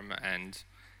dorm, and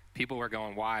people were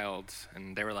going wild,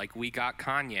 and they were like, "We got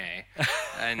Kanye."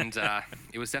 And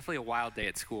it was definitely a wild day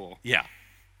at school. Yeah.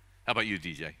 How about you,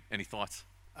 DJ? Any thoughts?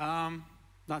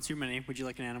 Not too many. Would you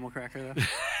like an animal cracker, though?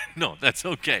 No, that's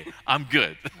okay. I'm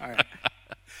good. All right.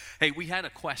 Hey, we had a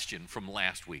question from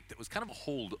last week that was kind of a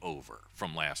holdover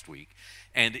from last week,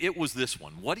 and it was this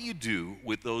one. What do you do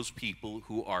with those people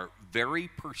who are very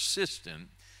persistent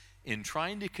in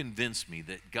trying to convince me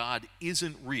that God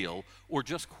isn't real or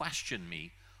just question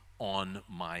me on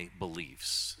my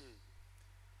beliefs?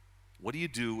 What do you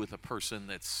do with a person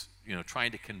that's,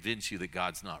 trying to convince you that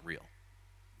God's not real?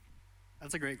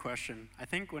 That's a great question. I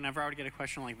think whenever I would get a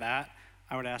question like that,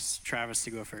 I would ask Travis to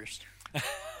go first.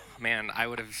 Man, I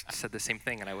would have said the same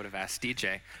thing, and I would have asked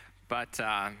DJ. But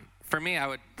for me, I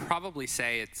would probably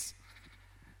say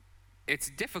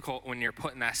it's difficult when you're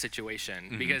put in that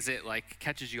situation because it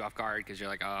catches you off guard because you're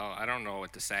like, oh, I don't know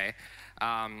what to say.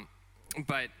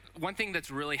 But one thing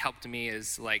that's really helped me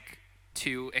is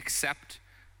to accept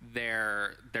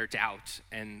their doubt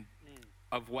and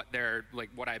of what they're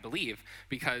what I believe,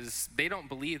 because they don't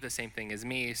believe the same thing as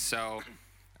me, so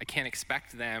I can't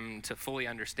expect them to fully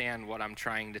understand what I'm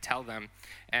trying to tell them.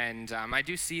 And I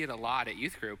do see it a lot at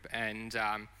youth group. And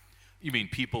you mean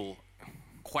people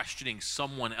questioning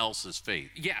someone else's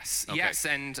faith? Yes, Okay. yes,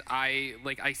 and I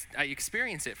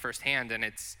experience it firsthand, and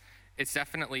it's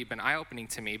definitely been eye-opening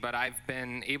to me. But I've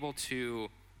been able to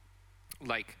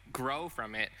grow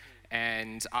from it.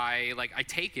 And I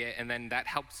take it, and then that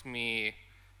helps me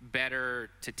better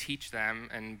to teach them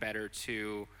and better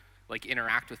to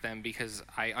interact with them because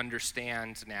I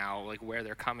understand now where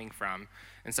they're coming from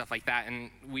and stuff like that.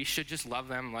 And we should just love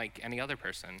them like any other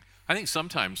person. I think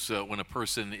sometimes when a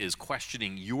person is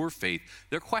questioning your faith,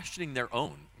 they're questioning their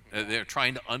own. They're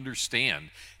trying to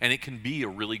understand, and it can be a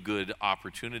really good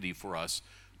opportunity for us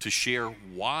to share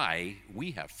why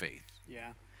we have faith.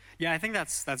 Yeah. Yeah, I think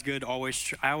that's good. I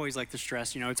always like to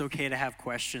stress, it's okay to have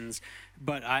questions,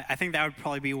 but I think that would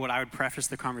probably be what I would preface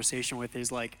the conversation with is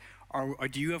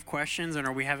do you have questions and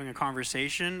are we having a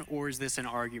conversation or is this an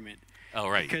argument? Oh,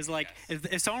 right. Because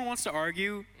if someone wants to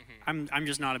argue, I'm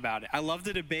just not about it. I love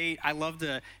the debate. I love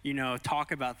to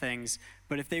talk about things,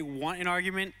 but if they want an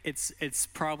argument, it's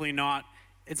probably not.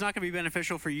 It's not going to be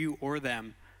beneficial for you or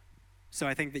them. So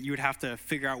I think that you would have to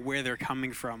figure out where they're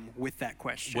coming from with that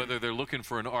question. Whether they're looking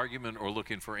for an argument or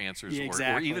looking for answers, Yeah, or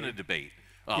exactly. even a debate,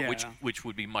 which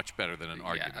would be much better than an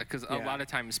argument. Yeah, because a lot of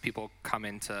times people come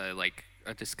into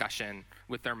a discussion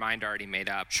with their mind already made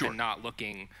up and not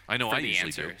looking for the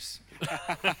answers.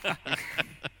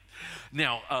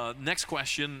 Now, next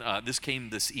question. This came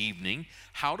this evening.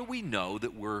 How do we know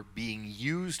that we're being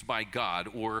used by God,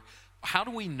 or how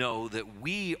do we know that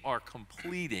we are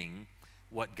completing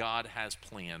what God has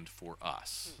planned for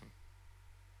us?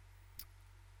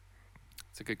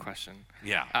 It's a good question.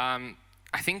 Yeah.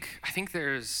 I think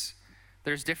there's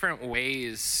different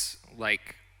ways.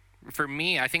 For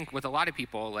me, I think with a lot of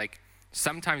people,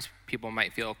 sometimes people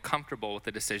might feel comfortable with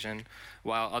the decision,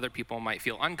 while other people might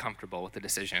feel uncomfortable with the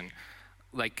decision.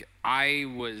 I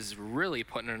was really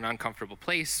put in an uncomfortable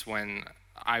place when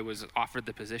I was offered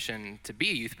the position to be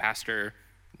a youth pastor,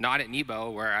 not at Nebo,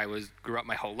 where I grew up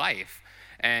my whole life.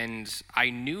 And I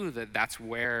knew that that's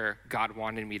where God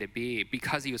wanted me to be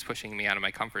because he was pushing me out of my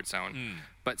comfort zone.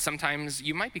 But sometimes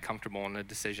you might be comfortable in a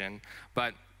decision,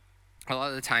 but a lot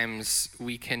of the times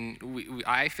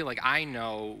I feel like I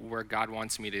know where God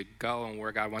wants me to go and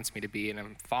where God wants me to be, and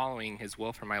I'm following his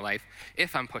will for my life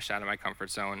if I'm pushed out of my comfort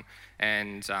zone.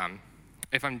 And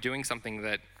if I'm doing something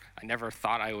that I never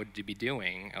thought I would be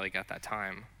doing at that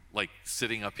time. Like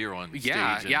sitting up here on stage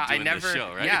doing this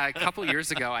show, right? Yeah, a couple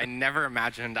years ago, I never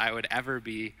imagined I would ever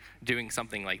be doing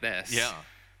something like this. Yeah.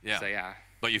 Yeah. So yeah.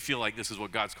 But you feel like this is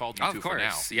what God's called you Of to course. for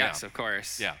now. Yes, of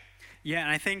course. Yeah. Yeah,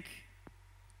 and I think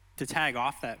to tag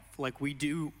off that, like we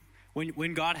do,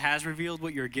 when God has revealed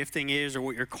what your gifting is or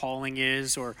what your calling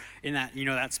is, or in that,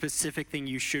 that specific thing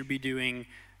you should be doing,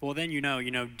 well, then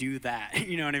do that.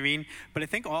 You know what I mean? But I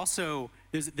think also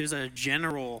there's a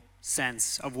general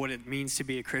sense of what it means to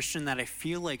be a Christian that I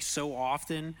feel like so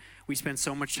often we spend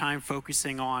so much time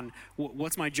focusing on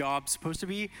what's my job supposed to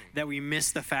be that we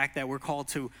miss the fact that we're called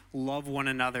to love one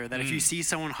another, that if you see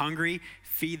someone hungry,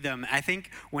 feed them. I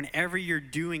think whenever you're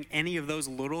doing any of those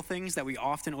little things that we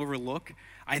often overlook,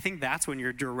 I think that's when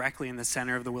you're directly in the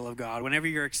center of the will of God. Whenever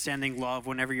you're extending love,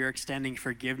 whenever you're extending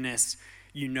forgiveness,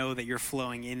 you know that you're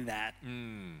flowing in that.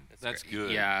 That's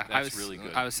good. Yeah, That's really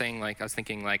good. I was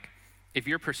thinking if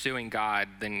you're pursuing God,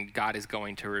 then God is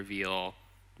going to reveal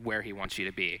where he wants you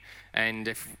to be. And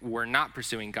if we're not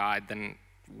pursuing God, then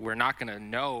we're not going to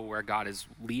know where God is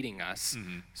leading us.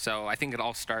 So I think it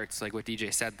all starts, like what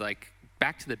DJ said, like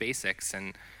back to the basics.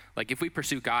 And like if we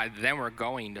pursue God, then we're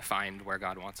going to find where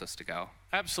God wants us to go.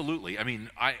 Absolutely. I mean,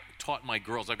 I taught my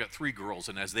girls, I've got 3 girls,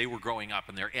 and as they were growing up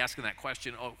and they're asking that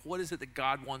question, oh, what is it that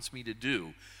God wants me to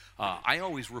do? I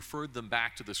always referred them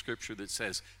back to the scripture that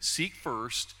says, seek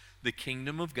first the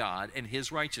kingdom of God and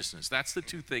his righteousness. That's the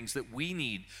 2 things that we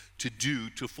need to do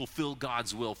to fulfill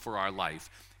God's will for our life.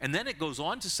 And then it goes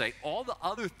on to say all the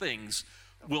other things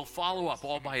will follow up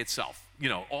all by itself.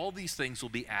 All these things will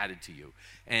be added to you.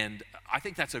 And I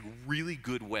think that's a really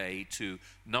good way to,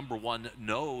 number one,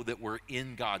 know that we're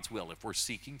in God's will, if we're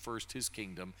seeking first his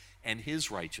kingdom and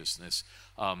his righteousness.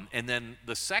 And then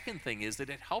the second thing is that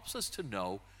it helps us to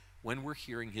know when we're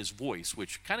hearing his voice,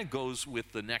 which kind of goes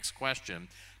with the next question.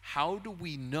 How do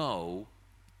we know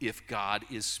if God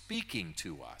is speaking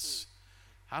to us?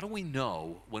 How do we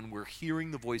know when we're hearing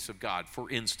the voice of God,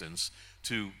 for instance,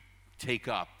 to take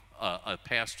up a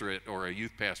pastorate or a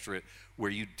youth pastorate where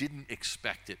you didn't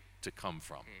expect it to come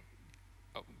from?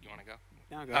 Oh, you want to go?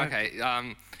 No, go ahead.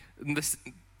 Okay.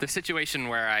 The situation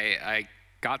where I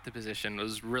got the position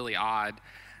was really odd.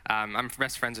 I'm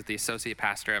best friends with the associate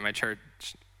pastor at my church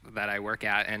that I work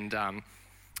at, and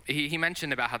he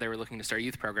mentioned about how they were looking to start a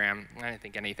youth program. I didn't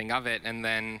think anything of it, and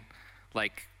then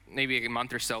like maybe a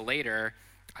month or so later,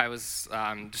 I was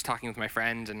just talking with my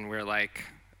friend, and we're like,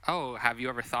 oh, have you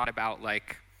ever thought about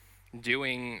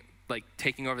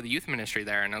taking over the youth ministry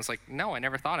there? And I was like, no, I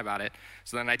never thought about it.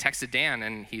 So then I texted Dan,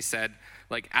 and he said,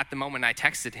 at the moment I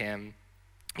texted him,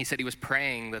 he said he was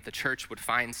praying that the church would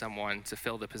find someone to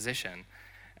fill the position.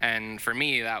 And for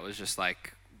me, that was just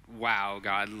like, wow,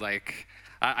 God,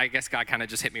 I guess God kind of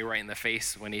just hit me right in the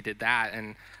face when he did that.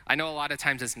 And I know a lot of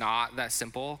times it's not that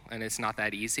simple and it's not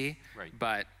that easy. Right.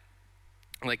 But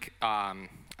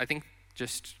I think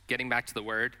just getting back to the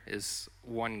word is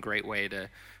one great way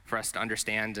for us to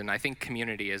understand. And I think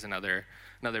community is another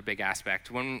big aspect.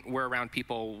 When we're around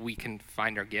people, we can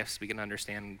find our gifts. We can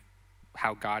understand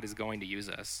how God is going to use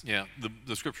us. Yeah,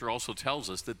 the scripture also tells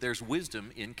us that there's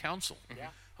wisdom in counsel. Yeah.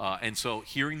 And so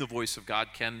hearing the voice of God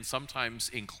can sometimes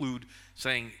include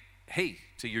saying, hey,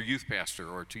 to your youth pastor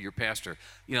or to your pastor,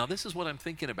 this is what I'm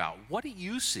thinking about. What do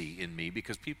you see in me?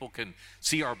 Because people can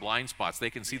see our blind spots. They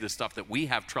can see the stuff that we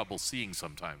have trouble seeing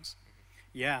sometimes.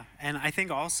 Yeah, and I think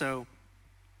also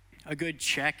a good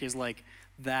check is like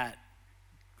that.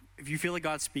 If you feel like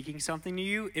God's speaking something to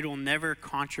you, it will never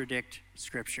contradict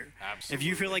Scripture. Absolutely. If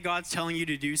you feel like God's telling you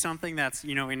to do something that's,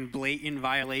 in blatant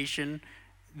violation,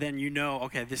 then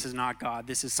okay, this is not God.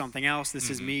 This is something else. This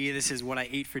is me. This is what I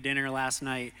ate for dinner last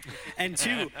night. And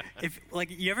 2, if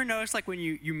you ever notice when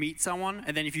you meet someone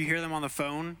and then if you hear them on the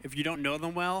phone, if you don't know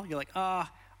them well, you're like,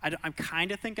 I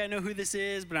kind of think I know who this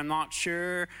is, but I'm not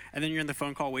sure. And then you're in the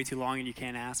phone call way too long and you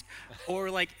can't ask. Or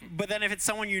but then if it's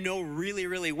someone you know really,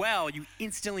 really well, you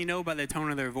instantly know by the tone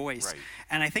of their voice. Right.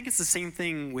 And I think it's the same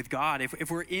thing with God.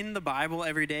 If we're in the Bible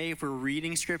every day, if we're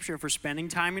reading scripture, if we're spending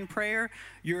time in prayer,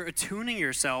 you're attuning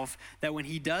yourself that when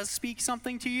he does speak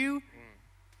something to you,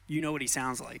 you know what he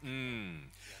sounds like.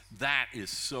 That is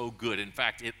so good. In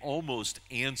fact, it almost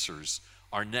answers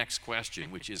our next question,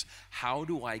 which is, how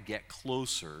do I get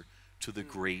closer to the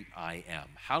great I am?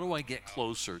 How do I get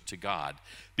closer to God?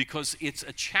 Because it's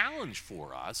a challenge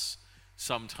for us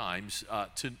sometimes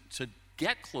to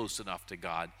get close enough to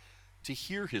God to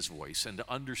hear his voice and to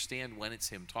understand when it's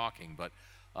him talking. But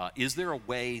is there a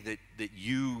way that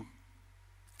you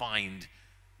find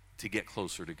to get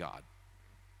closer to God,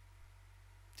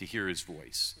 to hear his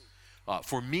voice?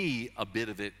 For me, a bit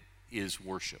of it is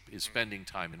worship, is spending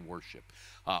time in worship,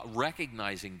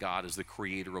 recognizing God as the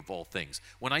creator of all things.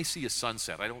 When I see a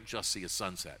sunset, I don't just see a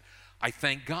sunset. I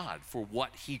thank God for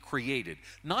what he created,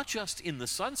 not just in the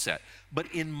sunset, but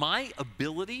in my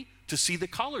ability to see the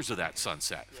colors of that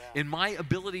sunset, in my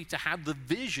ability to have the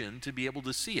vision to be able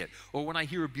to see it. Or when I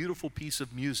hear a beautiful piece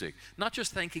of music, not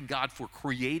just thanking God for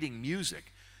creating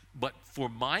music, but for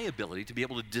my ability to be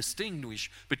able to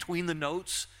distinguish between the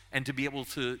notes and to be able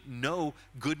to know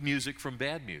good music from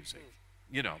bad music,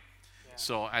 you know.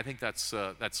 So I think that's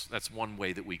one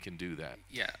way that we can do that.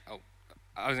 Yeah,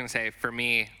 I was gonna say, for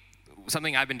me,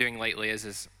 something I've been doing lately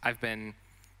is I've been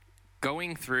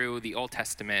going through the Old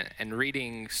Testament and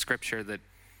reading scripture that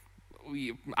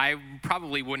I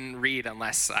probably wouldn't read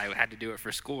unless I had to do it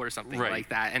for school or something like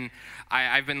that. And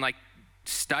I've been like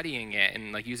studying it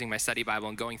and like using my study Bible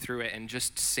and going through it and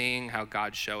just seeing how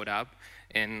God showed up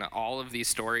in all of these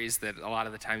stories that a lot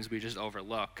of the times we just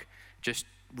overlook. Just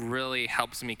really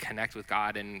helps me connect with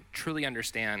God and truly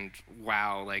understand,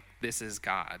 wow, like this is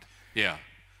God. Yeah.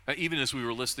 Even as we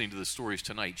were listening to the stories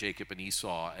tonight, Jacob and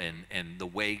Esau, and the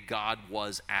way God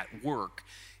was at work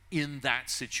in that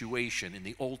situation in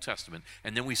the Old Testament,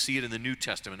 and then we see it in the New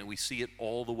Testament, and we see it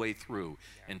all the way through.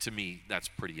 And to me, that's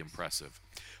pretty impressive.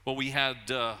 Well, we had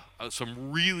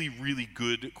some really, really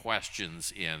good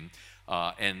questions in,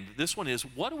 and this one is,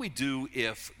 what do we do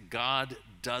if God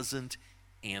doesn't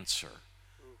answer?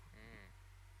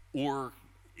 Or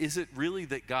is it really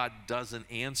that God doesn't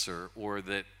answer, or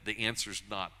that the answer's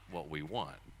not what we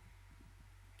want?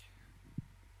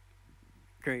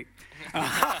 Great.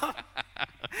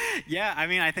 Yeah, I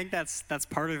mean, I think that's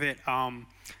part of it.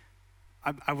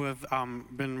 I've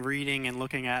been reading and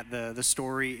looking at the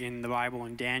story in the Bible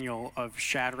in Daniel of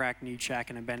Shadrach, Meshach,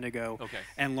 and Abednego. Okay.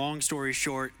 And long story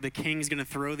short, the king's going to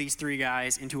throw these three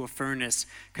guys into a furnace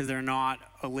because they're not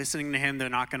listening to him. They're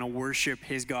not going to worship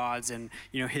his gods and,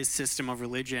 you know, his system of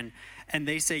religion. And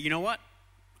they say, you know what?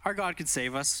 Our God could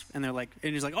save us. And they're like,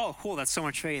 and he's like, oh, cool, that's so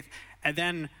much faith. And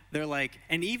then they're like,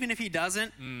 and even if he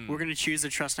doesn't, we're going to choose to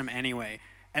trust him anyway.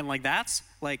 And like that's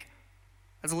a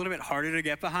little bit harder to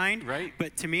get behind. Right.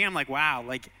 But to me, I'm like, wow,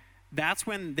 like that's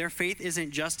when their faith isn't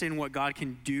just in what God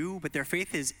can do, but their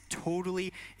faith is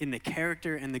totally in the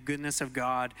character and the goodness of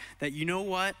God. That, you know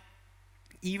what?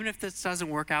 Even if this doesn't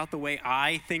work out the way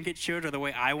I think it should or the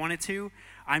way I want it to,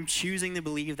 I'm choosing to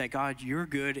believe that, God, you're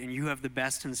good and you have the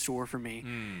best in store for me.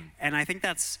 And I think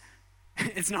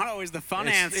it's not always the fun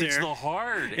answer. It's the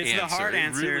hard It's answer. the hard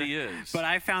answer. It really is. But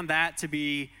I found that to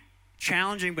be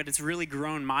challenging, but it's really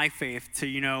grown my faith to,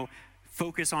 you know,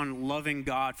 focus on loving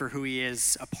God for who he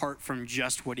is apart from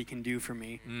just what he can do for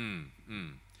me.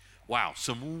 Wow,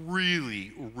 some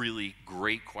really, really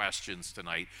great questions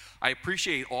tonight. I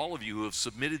appreciate all of you who have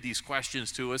submitted these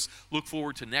questions to us. Look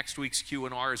forward to next week's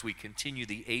Q&R as we continue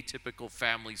the Atypical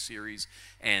Family series.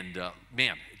 And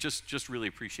man, just really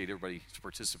appreciate everybody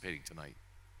participating tonight.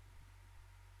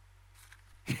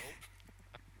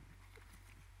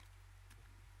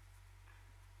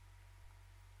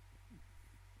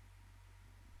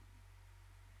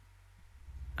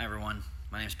 Hi everyone,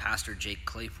 my name is Pastor Jake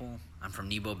Claypool. I'm from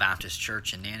Nebo Baptist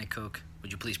Church in Nanticoke.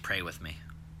 Would you please pray with me?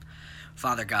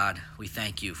 Father God, we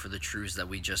thank you for the truths that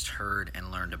we just heard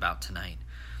and learned about tonight.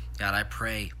 God, I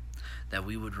pray that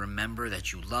we would remember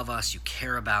that you love us, you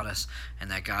care about us, and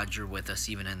that God, you're with us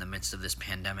even in the midst of this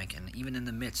pandemic and even in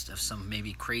the midst of some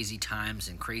maybe crazy times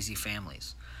and crazy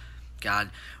families.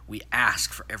 God, we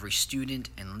ask for every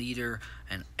student and leader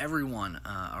and everyone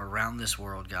around this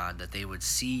world, God, that they would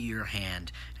see your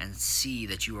hand and see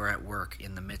that you are at work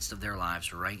in the midst of their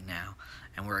lives right now.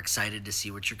 And we're excited to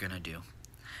see what you're going to do.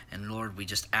 And Lord, we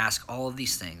just ask all of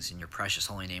these things in your precious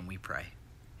holy name we pray.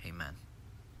 Amen.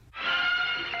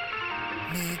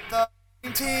 Meet the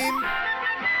team.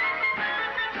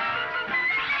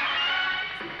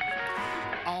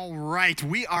 All right,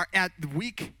 we are at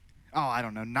week, I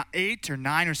don't know, 8 or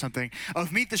 9 or something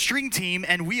of Meet the Stream Team,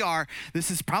 and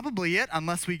this is probably it,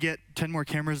 unless we get 10 more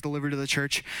cameras delivered to the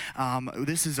church.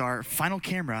 This is our final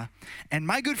camera, and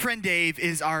my good friend Dave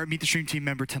is our Meet the Stream Team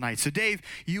member tonight. So Dave,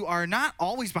 you are not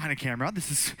always behind a camera. This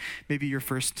is maybe your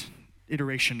first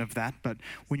iteration of that, but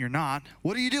when you're not,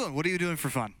 what are you doing? What are you doing for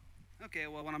fun? Okay,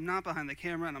 well, when I'm not behind the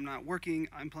camera and I'm not working,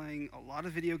 I'm playing a lot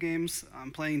of video games,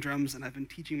 I'm playing drums, and I've been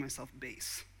teaching myself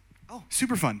bass. Oh,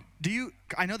 super fun.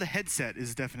 I know the headset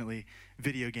is definitely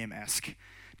video game-esque.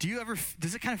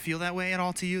 Does it kind of feel that way at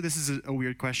all to you? This is a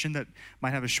weird question that might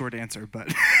have a short answer,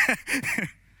 but.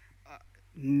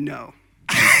 No.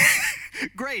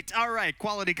 Great. All right.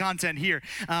 Quality content here.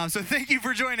 So thank you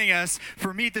for joining us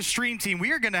for Meet the Stream Team.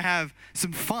 We are going to have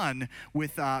some fun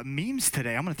with memes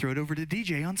today. I'm going to throw it over to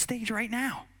DJ on stage right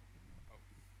now.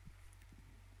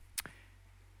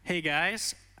 Hey,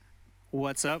 guys.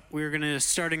 What's up? We're going to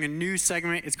starting a new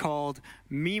segment. It's called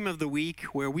Meme of the Week,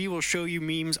 where we will show you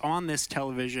memes on this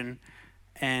television,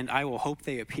 and I will hope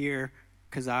they appear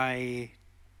because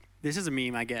this is a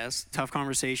meme, I guess. Tough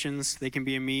conversations, they can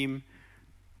be a meme.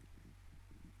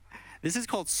 This is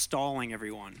called stalling,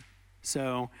 everyone.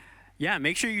 So, yeah,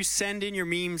 make sure you send in your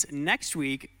memes next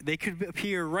week. They could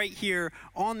appear right here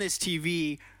on this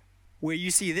TV where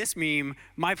you see this meme,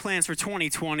 My Plans for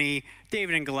 2020,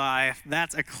 David and Goliath.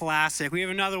 That's a classic. We have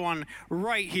another one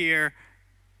right here.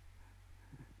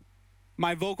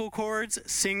 My vocal cords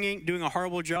singing, doing a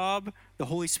horrible job. The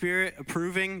Holy Spirit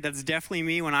approving. That's definitely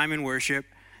me when I'm in worship.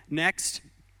 Next.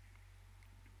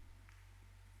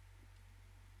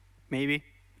 Maybe.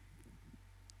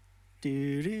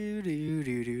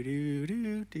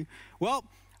 Well,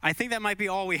 I think that might be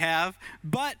all we have,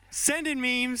 but send in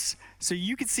memes so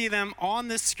you can see them on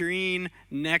the screen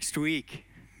next week.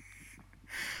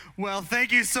 Well,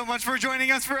 thank you so much for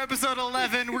joining us for episode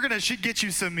 11. We're going to get you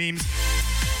some memes.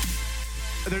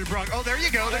 There's Brock. Oh, there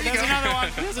you go. There's another one.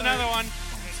 There's another one.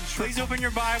 Please open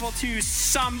your Bible to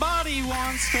Somebody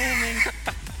Once Told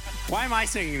Me. Why am I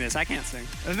singing this? I can't sing.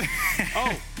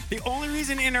 Oh, the only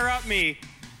reason to interrupt me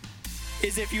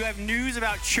is if you have news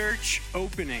about church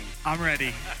opening. I'm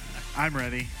ready. I'm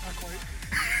ready. Not quite.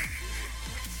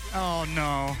 Oh,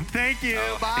 no. Thank you.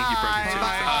 Oh, Bye. thank you,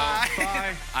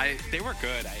 President. Bye. They were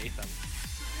good. I ate them.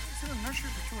 It's in the nursery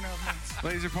for 2.5 months.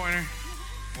 Laser pointer.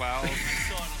 Well,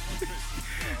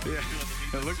 yeah.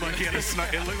 It looked like he had a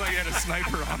sniper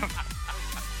on him.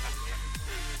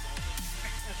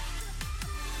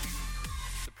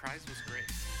 the prize was great.